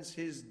a sense,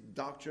 his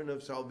doctrine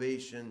of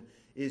salvation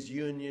is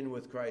union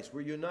with Christ.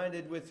 We're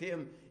united with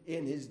him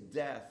in his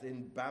death.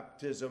 In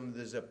baptism,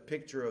 there's a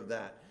picture of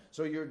that.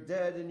 So you're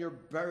dead and you're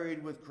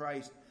buried with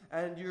Christ,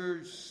 and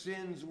your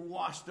sins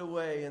washed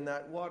away in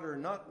that water.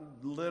 Not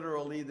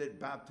literally that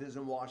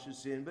baptism washes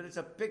sin, but it's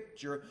a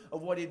picture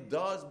of what he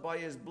does by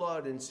his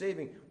blood and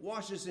saving,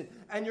 washes sin.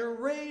 And you're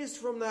raised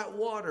from that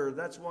water.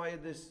 That's why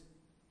this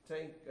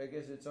tank, I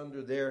guess it's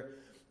under there.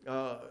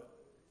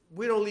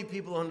 We don't leave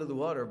people under the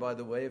water, by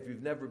the way. If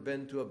you've never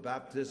been to a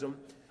baptism,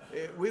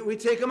 we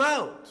take them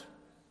out.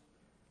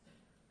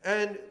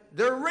 And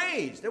they're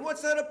raised. And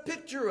what's that a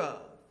picture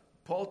of?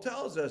 Paul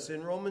tells us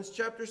in Romans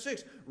chapter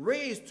 6,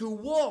 raised to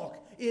walk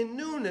in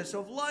newness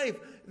of life.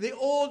 The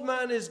old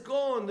man is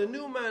gone. The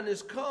new man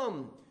is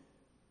come.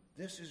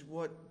 This is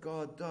what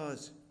God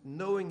does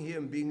knowing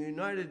him, being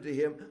united to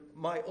him,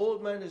 my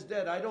old man is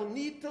dead. I don't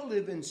need to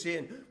live in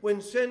sin.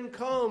 When sin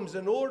comes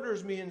and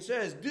orders me and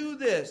says, do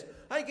this,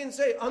 I can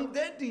say, I'm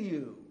dead to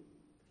you.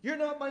 You're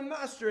not my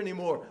master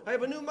anymore. I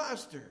have a new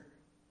master.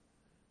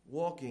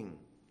 Walking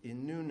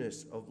in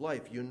newness of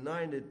life,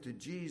 united to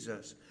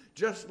Jesus.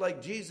 Just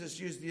like Jesus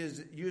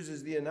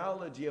uses the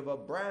analogy of a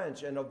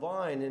branch and a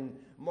vine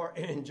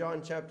in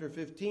John chapter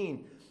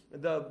 15.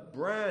 The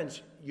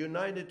branch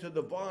united to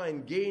the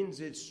vine gains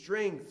its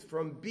strength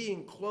from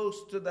being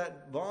close to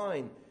that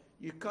vine.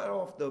 You cut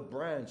off the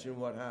branch and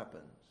what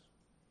happens?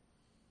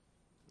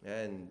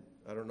 And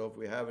I don't know if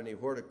we have any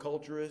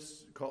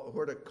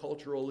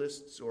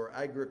horticulturalists or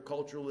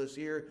agriculturalists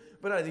here,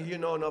 but I think you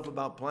know enough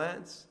about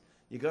plants.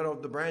 You cut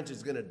off the branch,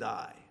 it's going to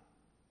die.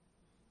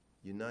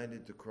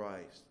 United to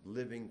Christ,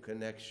 living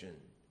connection.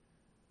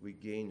 We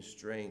gain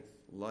strength,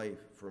 life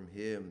from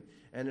him.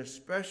 And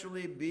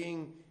especially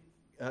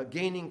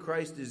gaining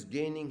Christ is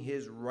gaining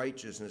his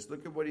righteousness.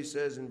 Look at what he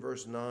says in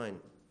verse 9.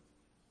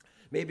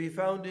 May be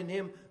found in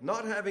him,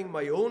 not having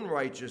my own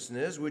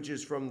righteousness, which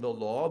is from the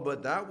law,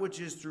 but that which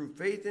is through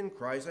faith in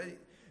Christ,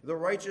 the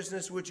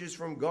righteousness which is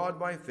from God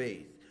by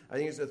faith. I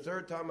think it's the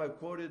third time I've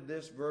quoted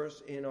this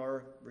verse in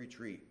our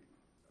retreat.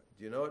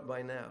 Do you know it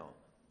by now?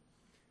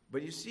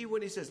 But you see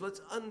what he says.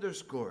 Let's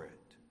underscore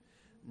it.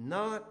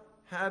 Not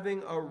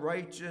having a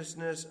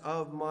righteousness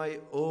of my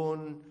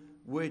own,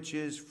 which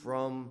is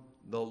from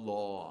the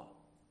law.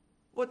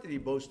 What did he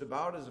boast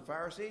about as a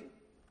Pharisee?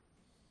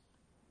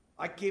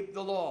 I keep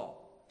the law.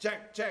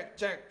 Check, check,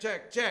 check,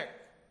 check, check.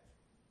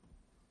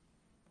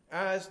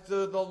 As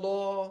to the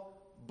law,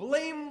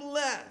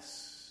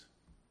 blameless.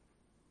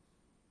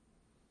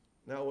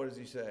 Now what does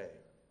he say?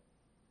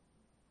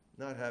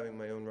 Not having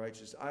my own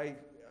righteousness.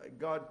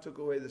 God took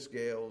away the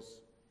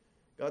scales.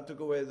 God took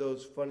away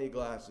those funny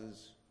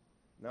glasses.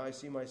 Now I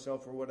see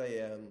myself for what I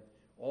am.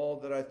 All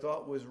that I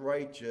thought was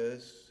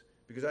righteous,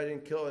 because I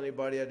didn't kill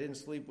anybody, I didn't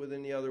sleep with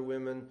any other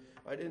women,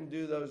 I didn't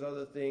do those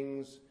other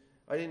things,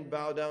 I didn't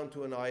bow down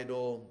to an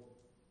idol.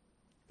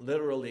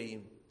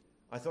 Literally,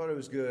 I thought it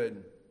was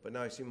good, but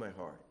now I see my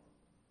heart.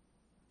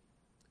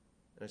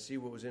 And I see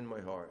what was in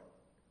my heart.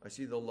 I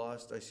see the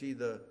lust, I see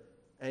the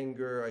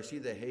anger, I see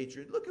the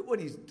hatred. Look at what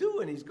he's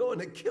doing. He's going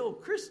to kill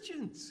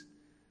Christians.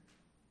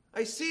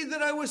 I see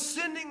that I was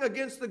sinning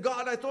against the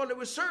God I thought I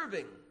was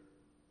serving.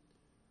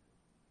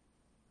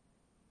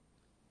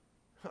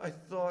 I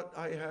thought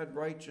I had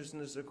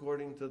righteousness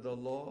according to the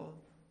law.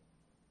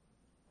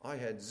 I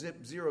had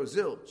zero,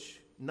 zilch,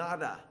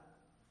 nada,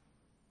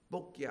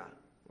 bokya.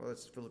 Well,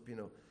 that's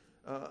Filipino.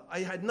 I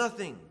had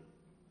nothing.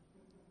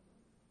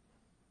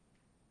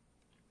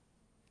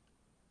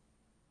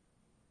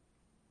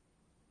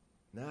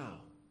 Now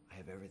I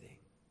have everything.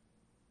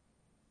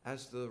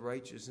 As to the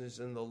righteousness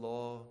in the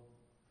law,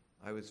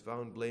 I was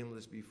found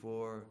blameless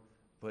before,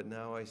 but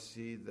now I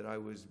see that I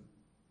was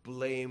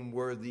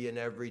blameworthy in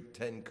every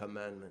 10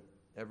 commandment,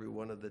 every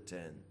one of the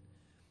 10.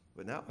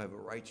 But now I have a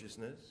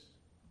righteousness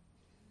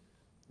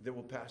that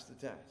will pass the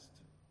test.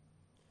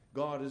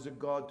 God is a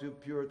God too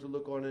pure to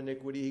look on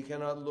iniquity. He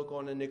cannot look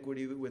on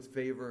iniquity with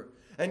favor.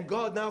 And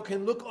God now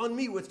can look on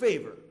me with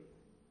favor.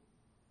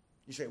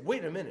 You say,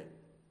 wait a minute.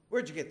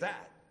 Where'd you get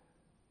that?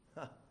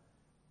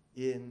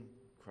 In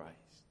Christ.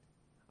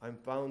 I'm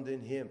found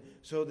in him.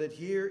 So that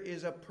here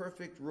is a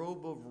perfect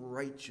robe of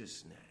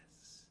righteousness.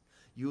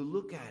 You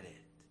look at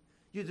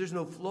it. There's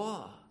no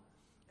flaw.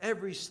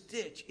 Every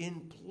stitch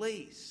in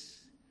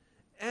place.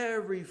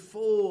 Every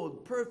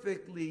fold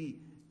perfectly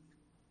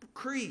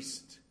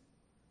creased.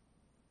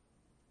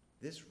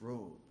 This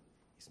robe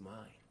is mine.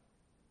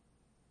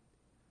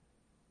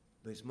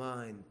 But it's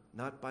mine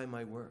not by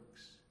my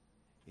works.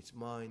 It's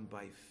mine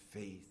by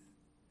faith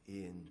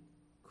in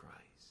Christ.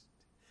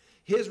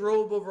 His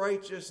robe of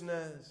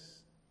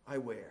righteousness I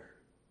wear.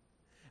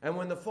 And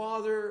when the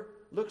Father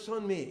looks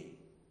on me,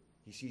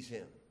 he sees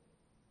him.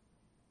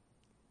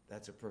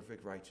 That's a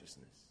perfect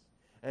righteousness.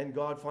 And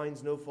God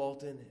finds no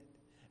fault in it.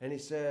 And he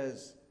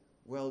says,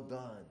 well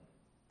done.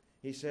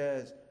 He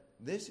says,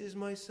 this is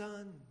my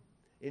son,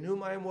 in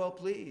whom I am well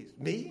pleased.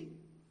 Me?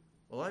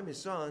 Well, I'm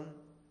his son,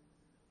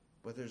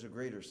 but there's a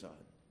greater son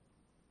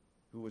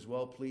who was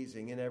well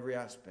pleasing in every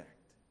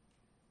aspect.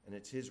 And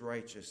it's his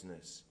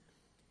righteousness.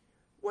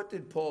 What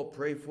did Paul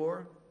pray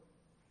for?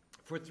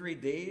 For 3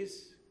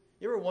 days?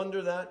 You ever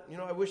wonder that?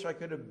 I wish I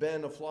could have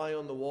been a fly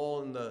on the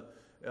wall in the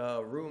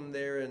room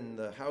there in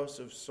the house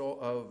of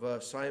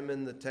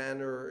Simon the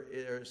tanner,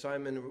 in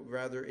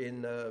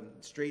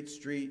Straight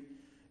Street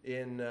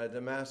in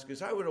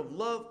Damascus. I would have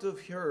loved to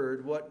have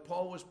heard what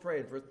Paul was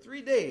praying. For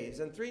 3 days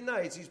and 3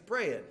 nights he's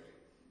praying.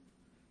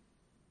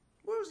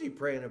 What was he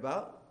praying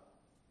about?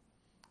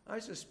 I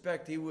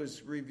suspect he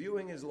was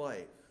reviewing his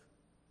life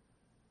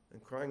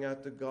and crying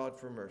out to God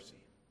for mercy.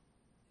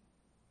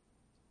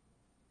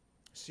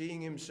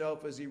 Seeing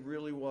himself as he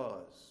really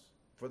was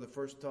for the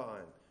first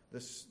time.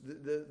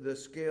 The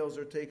scales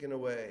are taken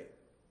away.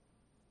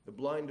 The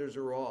blinders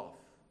are off.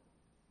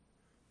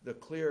 The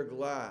clear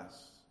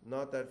glass,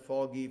 not that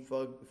foggy,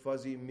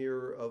 fuzzy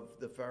mirror of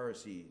the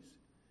Pharisees,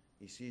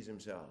 He sees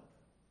himself.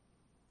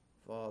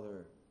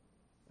 Father,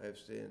 I have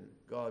sinned.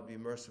 God, be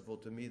merciful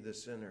to me, the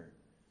sinner.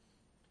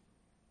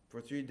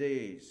 For 3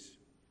 days,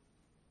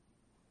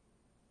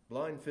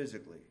 blind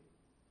physically,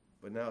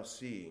 but now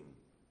seeing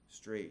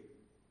straight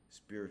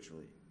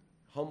spiritually.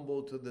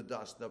 Humble to the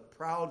dust. The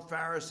proud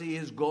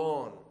Pharisee is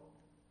gone.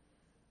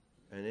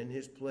 And in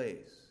his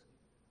place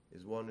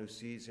is one who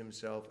sees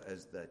himself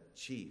as the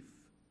chief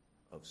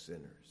of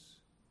sinners.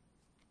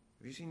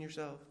 Have you seen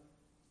yourself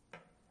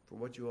for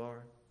what you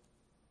are?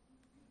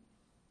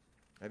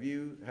 Have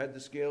you had the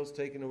scales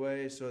taken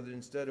away so that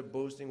instead of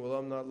boasting, well,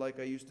 I'm not like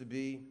I used to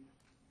be,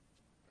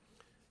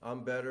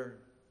 I'm better,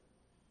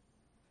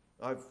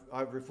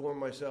 I've reformed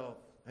myself?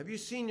 Have you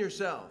seen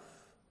yourself?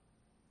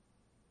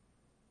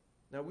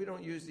 Now, we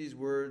don't use these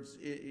words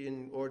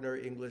in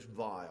ordinary English: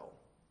 vile,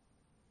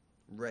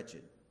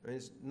 wretched. I mean,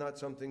 it's not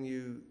something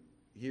you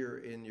hear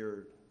in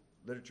your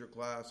literature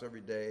class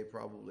every day,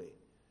 probably.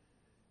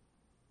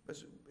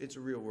 It's a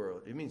real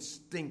word. It means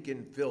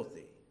stinking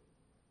filthy.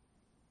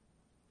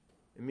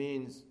 It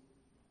means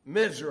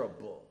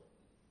miserable.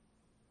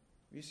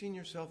 Have you seen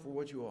yourself for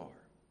what you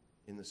are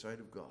in the sight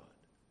of God?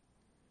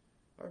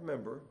 I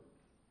remember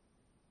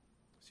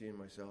seeing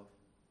myself.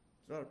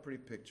 It's not a pretty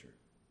picture,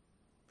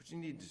 but you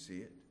need to see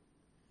it.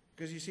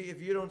 Because you see,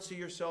 if you don't see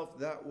yourself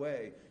that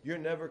way, you'll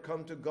never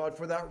come to God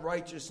for that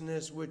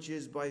righteousness which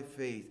is by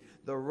faith.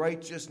 The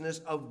righteousness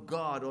of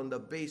God on the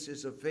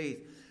basis of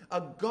faith.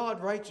 A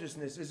God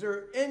righteousness. Is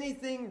there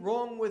anything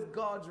wrong with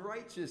God's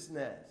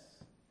righteousness?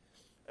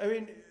 I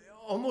mean,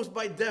 almost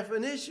by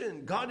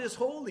definition, God is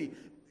holy.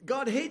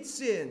 God hates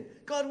sin.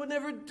 God would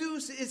never do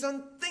sin. It's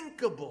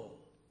unthinkable.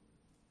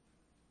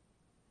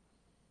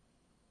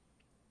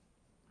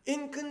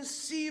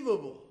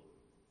 Inconceivable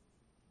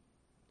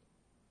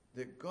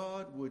that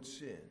God would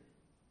sin,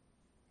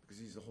 because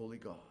he's a holy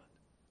God.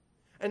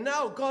 And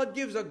now God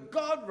gives a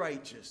God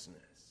righteousness.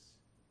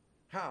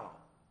 How?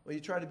 Well,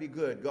 you try to be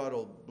good, God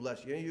will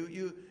bless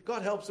you.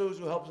 God helps those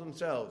who help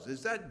themselves.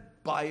 Is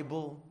that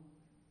Bible?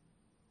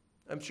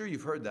 I'm sure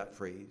you've heard that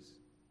phrase.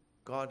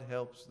 God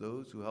helps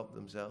those who help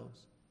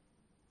themselves.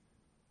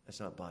 That's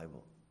not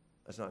Bible.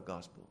 That's not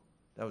gospel.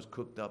 That was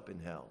cooked up in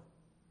hell.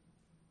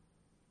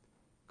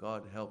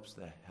 God helps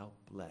the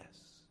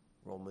helpless.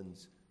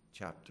 Romans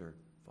chapter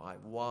 5.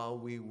 While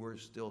we were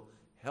still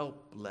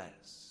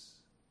helpless.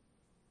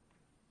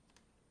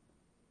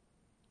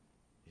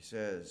 He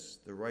says,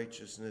 the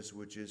righteousness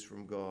which is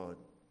from God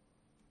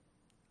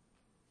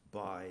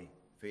by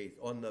faith,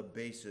 on the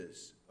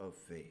basis of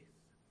faith.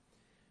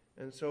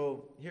 And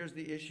so here's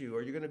the issue.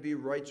 Are you going to be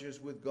righteous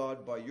with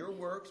God by your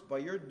works, by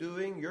your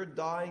doing, your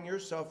dying, your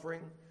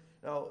suffering?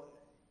 Now,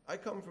 I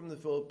come from the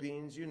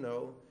Philippines, you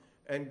know,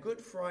 and Good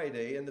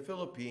Friday in the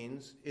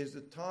Philippines is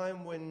the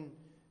time when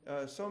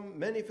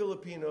many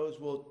Filipinos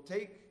will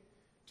take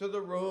to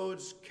the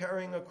roads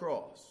carrying a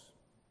cross.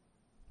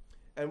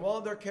 And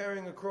while they're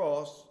carrying a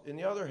cross, in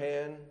the other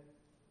hand,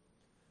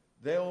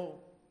 they'll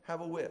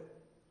have a whip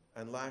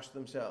and lash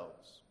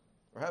themselves,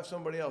 or have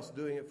somebody else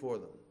doing it for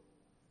them.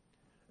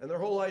 And their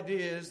whole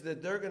idea is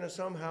that they're going to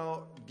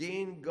somehow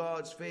gain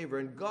God's favor,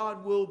 and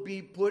God will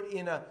be put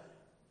in a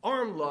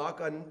arm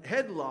lock, a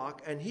headlock,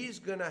 and he's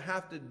going to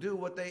have to do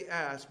what they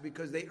ask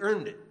because they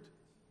earned it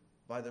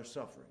by their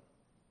suffering.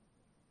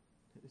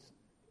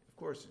 Of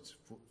course, it's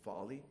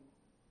folly.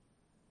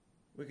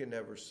 We can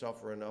never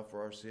suffer enough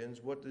for our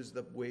sins. What is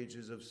the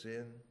wages of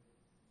sin?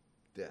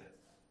 Death.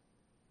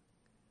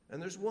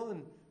 And there's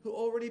one who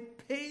already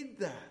paid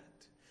that,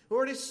 who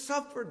already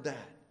suffered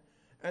that.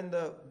 And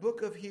the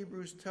book of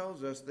Hebrews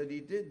tells us that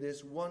he did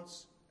this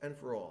once and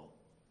for all.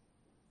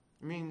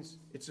 It means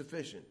it's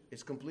sufficient.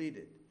 It's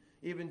completed.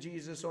 Even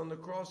Jesus on the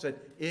cross said,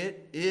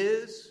 it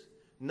is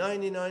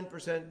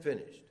 99%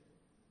 finished.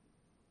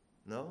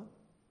 No.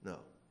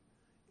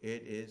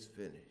 It is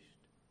finished.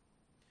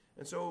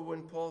 And so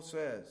when Paul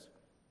says,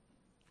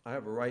 I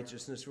have a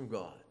righteousness from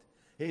God,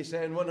 he's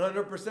saying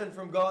 100%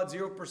 from God,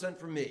 0%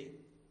 from me.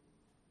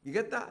 You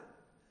get that?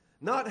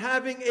 Not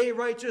having a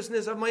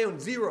righteousness of my own,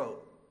 0.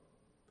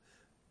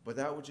 But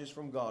that which is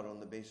from God on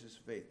the basis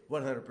of faith,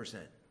 100%.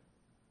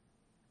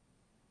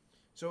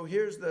 So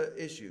here's the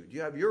issue. Do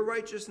you have your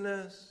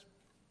righteousness?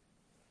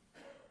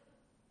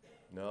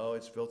 No,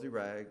 it's filthy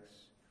rags.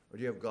 Or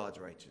do you have God's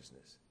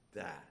righteousness?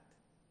 That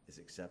is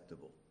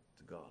acceptable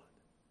to God.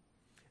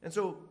 And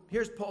so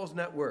here's Paul's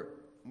net worth.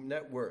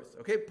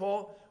 Okay,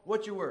 Paul,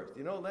 what's your worth?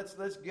 You know,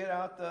 let's get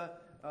out the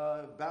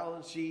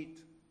balance sheet.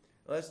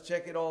 Let's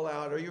check it all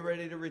out. Are you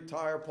ready to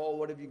retire, Paul?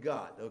 What have you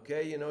got?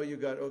 Okay, you know, you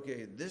got,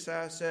 this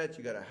asset,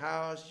 you got a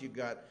house, you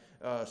got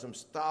some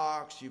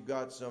stocks, you've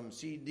got some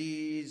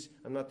CDs.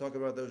 I'm not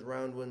talking about those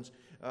round ones.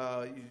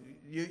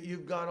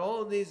 You've got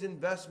all of these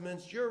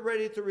investments. You're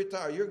ready to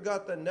retire. You've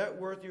got the net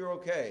worth. You're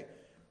okay.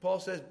 Paul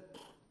says,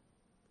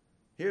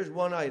 here's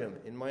one item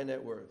in my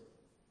net worth.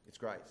 It's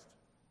Christ.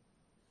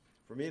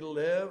 For me to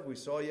live, we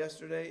saw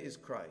yesterday, is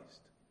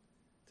Christ.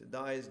 To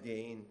die is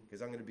gain,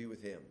 because I'm going to be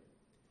with him.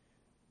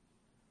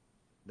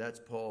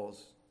 That's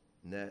Paul's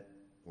net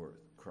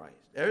worth, Christ.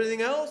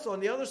 Everything else on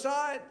the other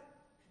side,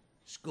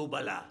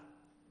 Scubala.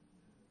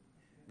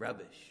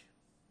 Rubbish.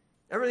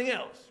 Everything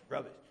else,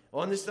 rubbish.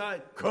 On this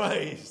side,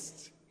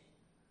 Christ.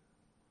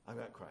 I've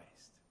got Christ.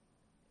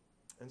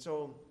 And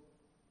so,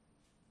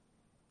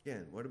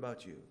 again, what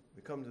about you?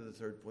 We come to the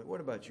third point.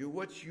 What about you?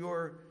 What's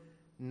your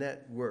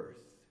net worth?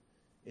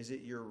 Is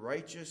it your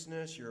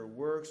righteousness, your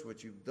works,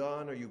 what you've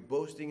done? Are you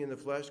boasting in the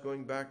flesh?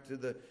 Going back to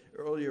the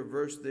earlier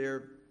verse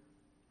there,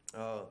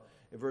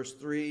 in verse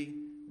 3,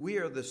 we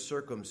are the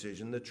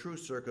circumcision, the true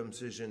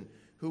circumcision,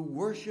 who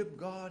worship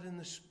God in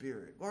the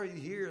Spirit. Why are you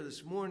here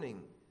this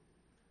morning?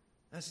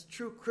 As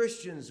true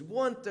Christians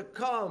want to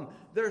come,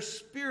 their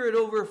spirit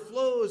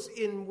overflows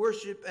in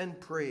worship and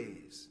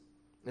praise.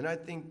 And I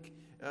think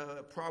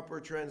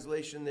proper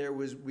translation there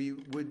was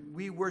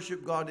we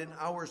worship God in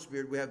our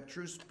spirit. We have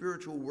true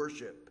spiritual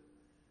worship.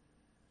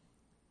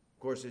 Of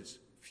course, it's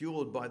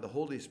fueled by the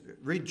Holy Spirit.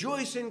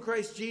 Rejoice in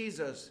Christ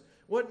Jesus.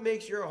 What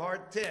makes your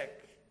heart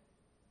tick?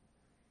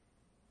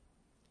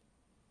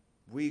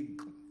 We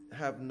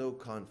have no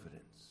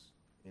confidence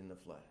in the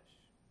flesh.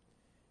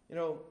 You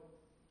know,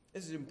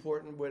 this is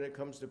important when it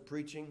comes to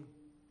preaching.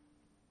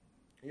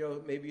 You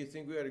know, maybe you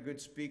think we got a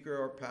good speaker,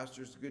 our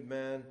pastor's a good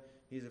man,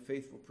 he's a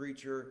faithful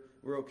preacher,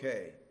 we're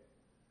okay.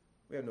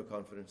 We have no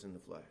confidence in the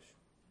flesh.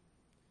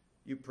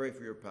 You pray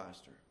for your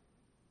pastor.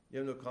 You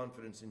have no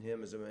confidence in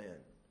him as a man.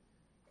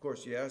 Of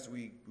course, yes,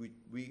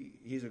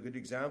 he's a good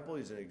example.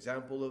 He's an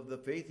example of the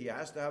faith. He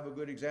has to have a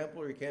good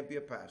example or he can't be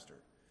a pastor.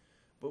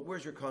 But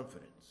where's your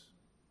confidence?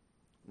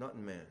 Not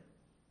in man.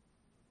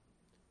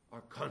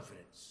 Our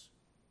confidence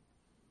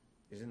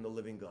is in the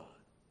living God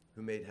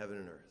who made heaven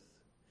and earth.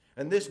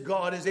 And this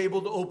God is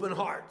able to open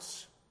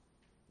hearts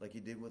like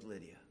he did with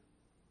Lydia.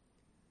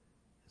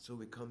 And so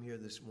we come here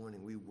this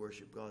morning, we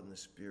worship God in the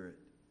Spirit.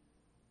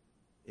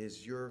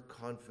 Is your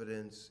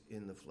confidence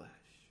in the flesh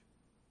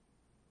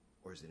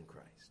or is it in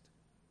Christ?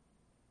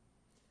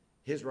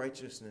 His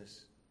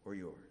righteousness or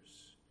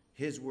yours?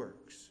 His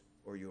works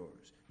or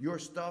yours? Your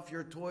stuff,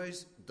 your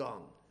toys,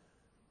 dung.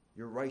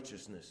 Your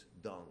righteousness,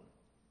 dung.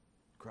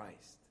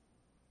 Christ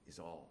is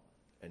all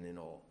and in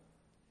all.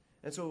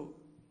 And so,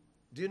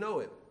 do you know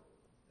him?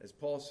 As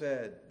Paul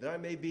said, that I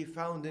may be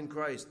found in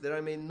Christ, that I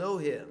may know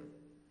him.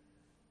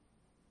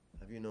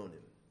 Have you known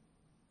him?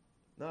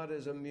 Not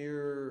as a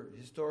mere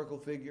historical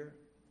figure,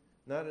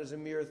 not as a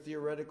mere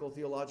theoretical,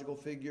 theological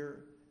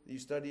figure that you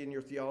study in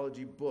your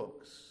theology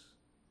books,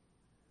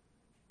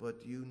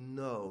 but you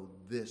know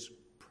this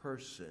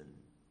person,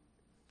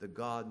 the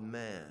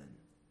God-man,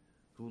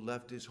 who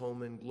left his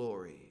home in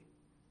glory,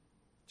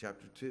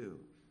 chapter 2,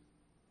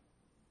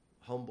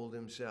 humbled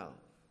himself,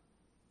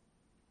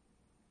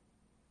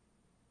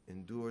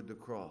 endured the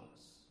cross,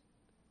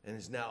 and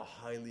is now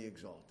highly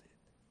exalted.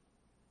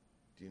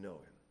 Do you know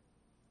him?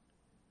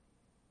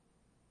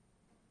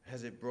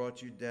 Has it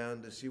brought you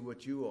down to see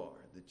what you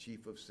are, the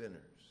chief of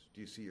sinners?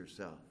 Do you see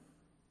yourself?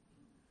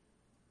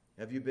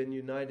 Have you been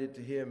united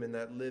to him in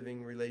that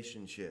living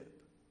relationship?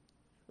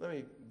 Let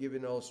me give you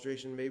an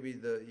illustration. Maybe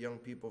the young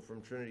people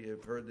from Trinity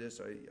have heard this.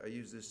 I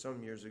used this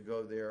some years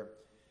ago there.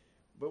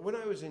 But when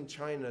I was in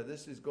China,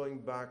 this is going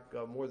back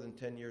more than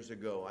 10 years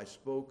ago,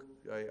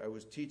 I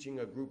was teaching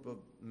a group of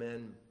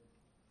men,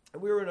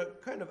 and we were in a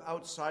kind of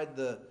outside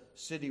the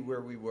city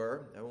where we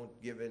were. I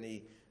won't give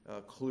any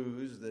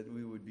clues that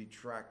we would be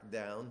tracked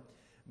down.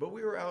 But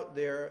we were out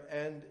there,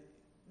 and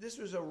this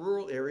was a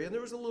rural area, and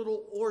there was a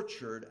little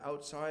orchard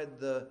outside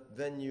the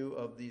venue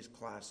of these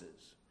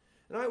classes.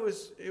 And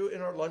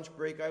in our lunch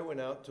break, I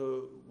went out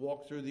to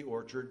walk through the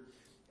orchard,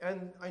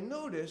 and I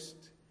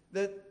noticed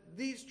that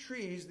these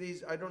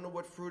trees, I don't know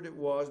what fruit it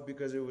was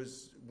because it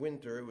was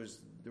winter,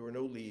 there were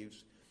no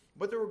leaves,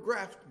 but there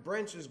were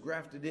branches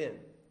grafted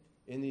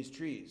in these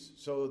trees.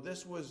 So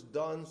this was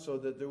done so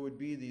that there would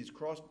be these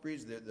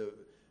crossbreeds.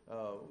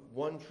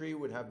 One tree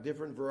would have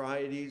different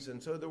varieties,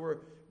 and so there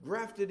were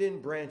grafted in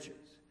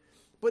branches.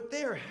 But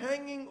they are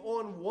hanging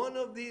on one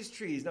of these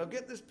trees. Now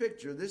get this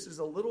picture. This is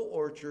a little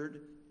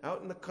orchard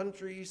out in the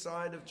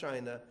countryside of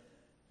China,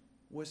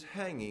 was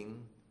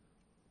hanging,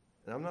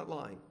 and I'm not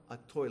lying, a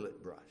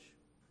toilet brush.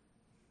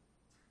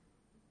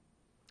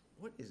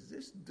 What is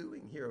this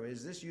doing here? I mean,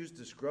 is this used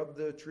to scrub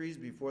the trees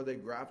before they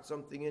graft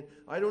something in?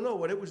 I don't know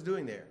what it was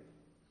doing there.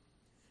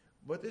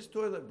 But this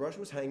toilet brush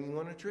was hanging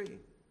on a tree.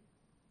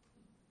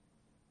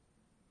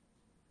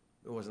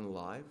 It wasn't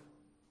alive.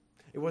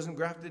 It wasn't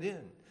grafted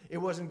in. It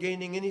wasn't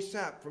gaining any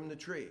sap from the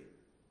tree.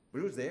 But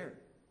it was there.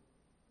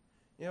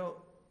 You know,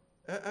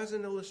 as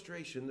an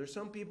illustration, there's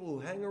some people who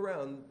hang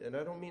around, and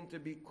I don't mean to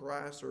be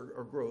crass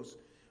or gross,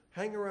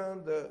 hang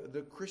around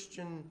the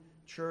Christian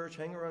church,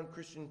 hang around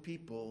Christian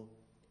people,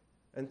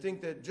 and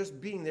think that just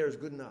being there is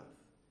good enough.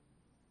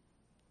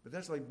 But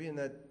that's like being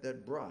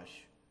that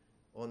brush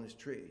on this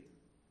tree.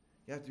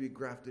 You have to be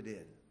grafted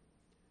in.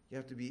 You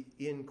have to be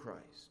in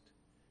Christ.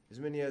 As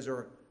many as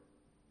are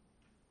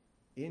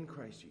in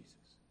Christ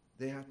Jesus,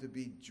 they have to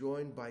be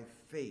joined by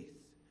faith,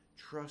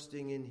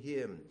 trusting in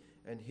him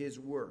and his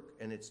work.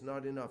 And it's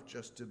not enough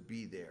just to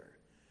be there.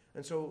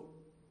 And so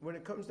when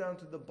it comes down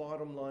to the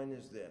bottom line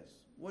is this: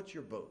 what's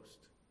your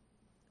boast?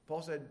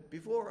 Paul said,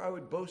 before I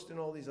would boast in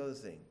all these other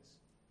things.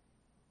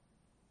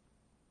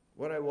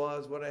 What I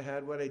was, what I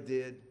had, what I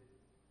did.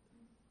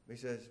 He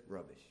says,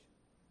 rubbish.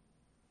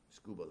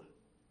 Scubala.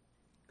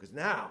 Because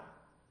now,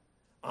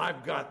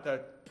 I've got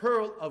the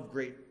pearl of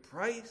great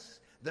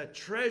price, the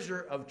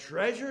treasure of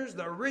treasures,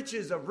 the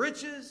riches of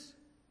riches,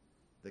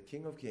 the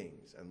King of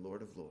kings and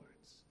Lord of lords,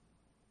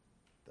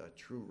 the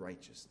true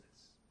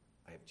righteousness.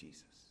 I have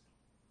Jesus.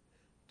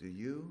 Do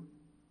you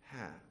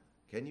have,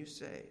 can you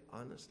say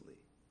honestly,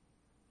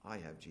 I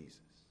have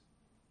Jesus?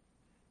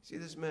 See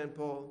this man,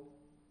 Paul?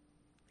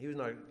 He was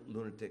not a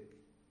lunatic.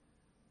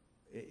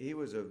 He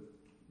was a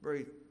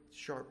very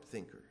sharp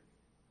thinker.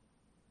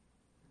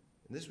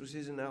 And this was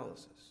his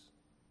analysis.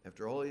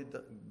 After all he had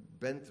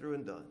been through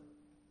and done.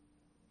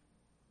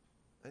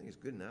 I think it's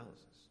good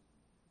analysis.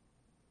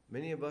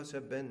 Many of us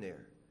have been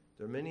there.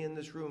 There are many in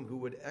this room who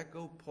would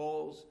echo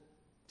Paul's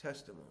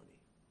testimony.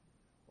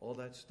 All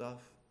that stuff,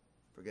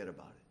 forget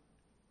about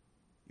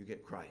it. You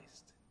get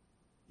Christ.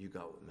 You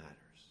got what matters.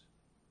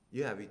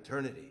 You have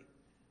eternity.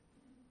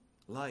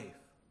 Life,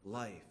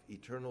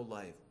 eternal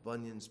life.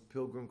 Bunyan's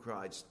pilgrim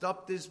cried,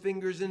 stuffed his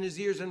fingers in his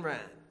ears and ran.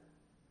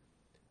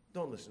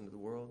 Don't listen to the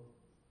world.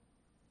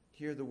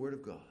 Hear the word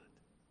of God.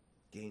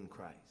 Gain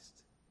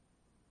Christ.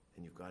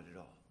 And you've got it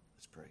all.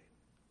 Let's pray.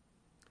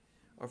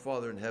 Our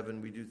Father in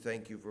heaven, we do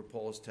thank you for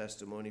Paul's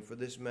testimony, for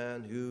this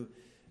man who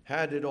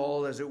had it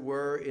all, as it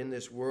were, in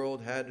this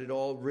world, had it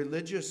all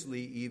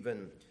religiously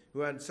even, who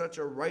had such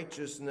a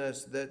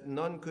righteousness that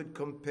none could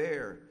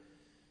compare.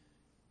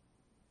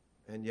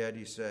 And yet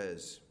he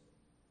says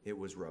it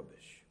was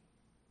rubbish.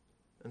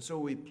 And so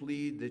we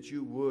plead that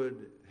you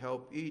would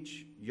help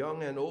each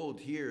young and old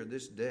here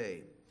this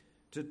day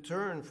to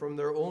turn from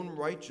their own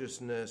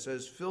righteousness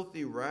as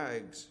filthy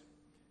rags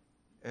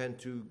and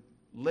to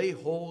lay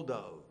hold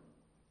of,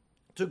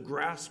 to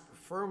grasp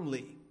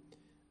firmly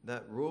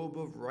that robe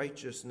of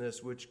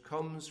righteousness which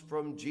comes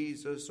from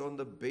Jesus on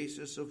the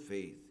basis of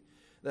faith,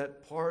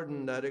 that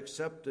pardon, that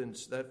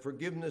acceptance, that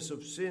forgiveness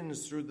of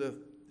sins through the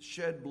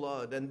shed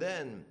blood, and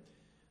then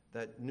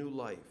that new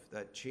life,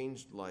 that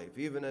changed life.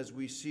 Even as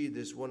we see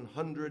this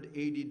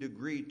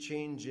 180-degree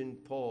change in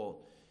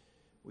Paul,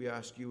 we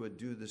ask you would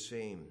do the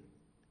same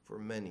for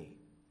many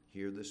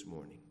here this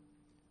morning.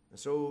 And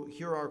so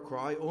hear our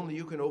cry. Only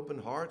you can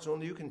open hearts.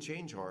 Only you can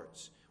change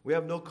hearts. We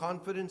have no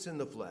confidence in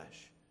the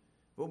flesh,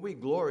 but we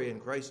glory in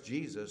Christ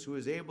Jesus, who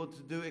is able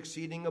to do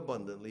exceeding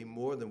abundantly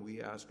more than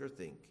we ask or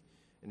think.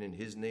 And in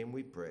his name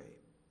we pray.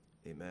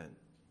 Amen.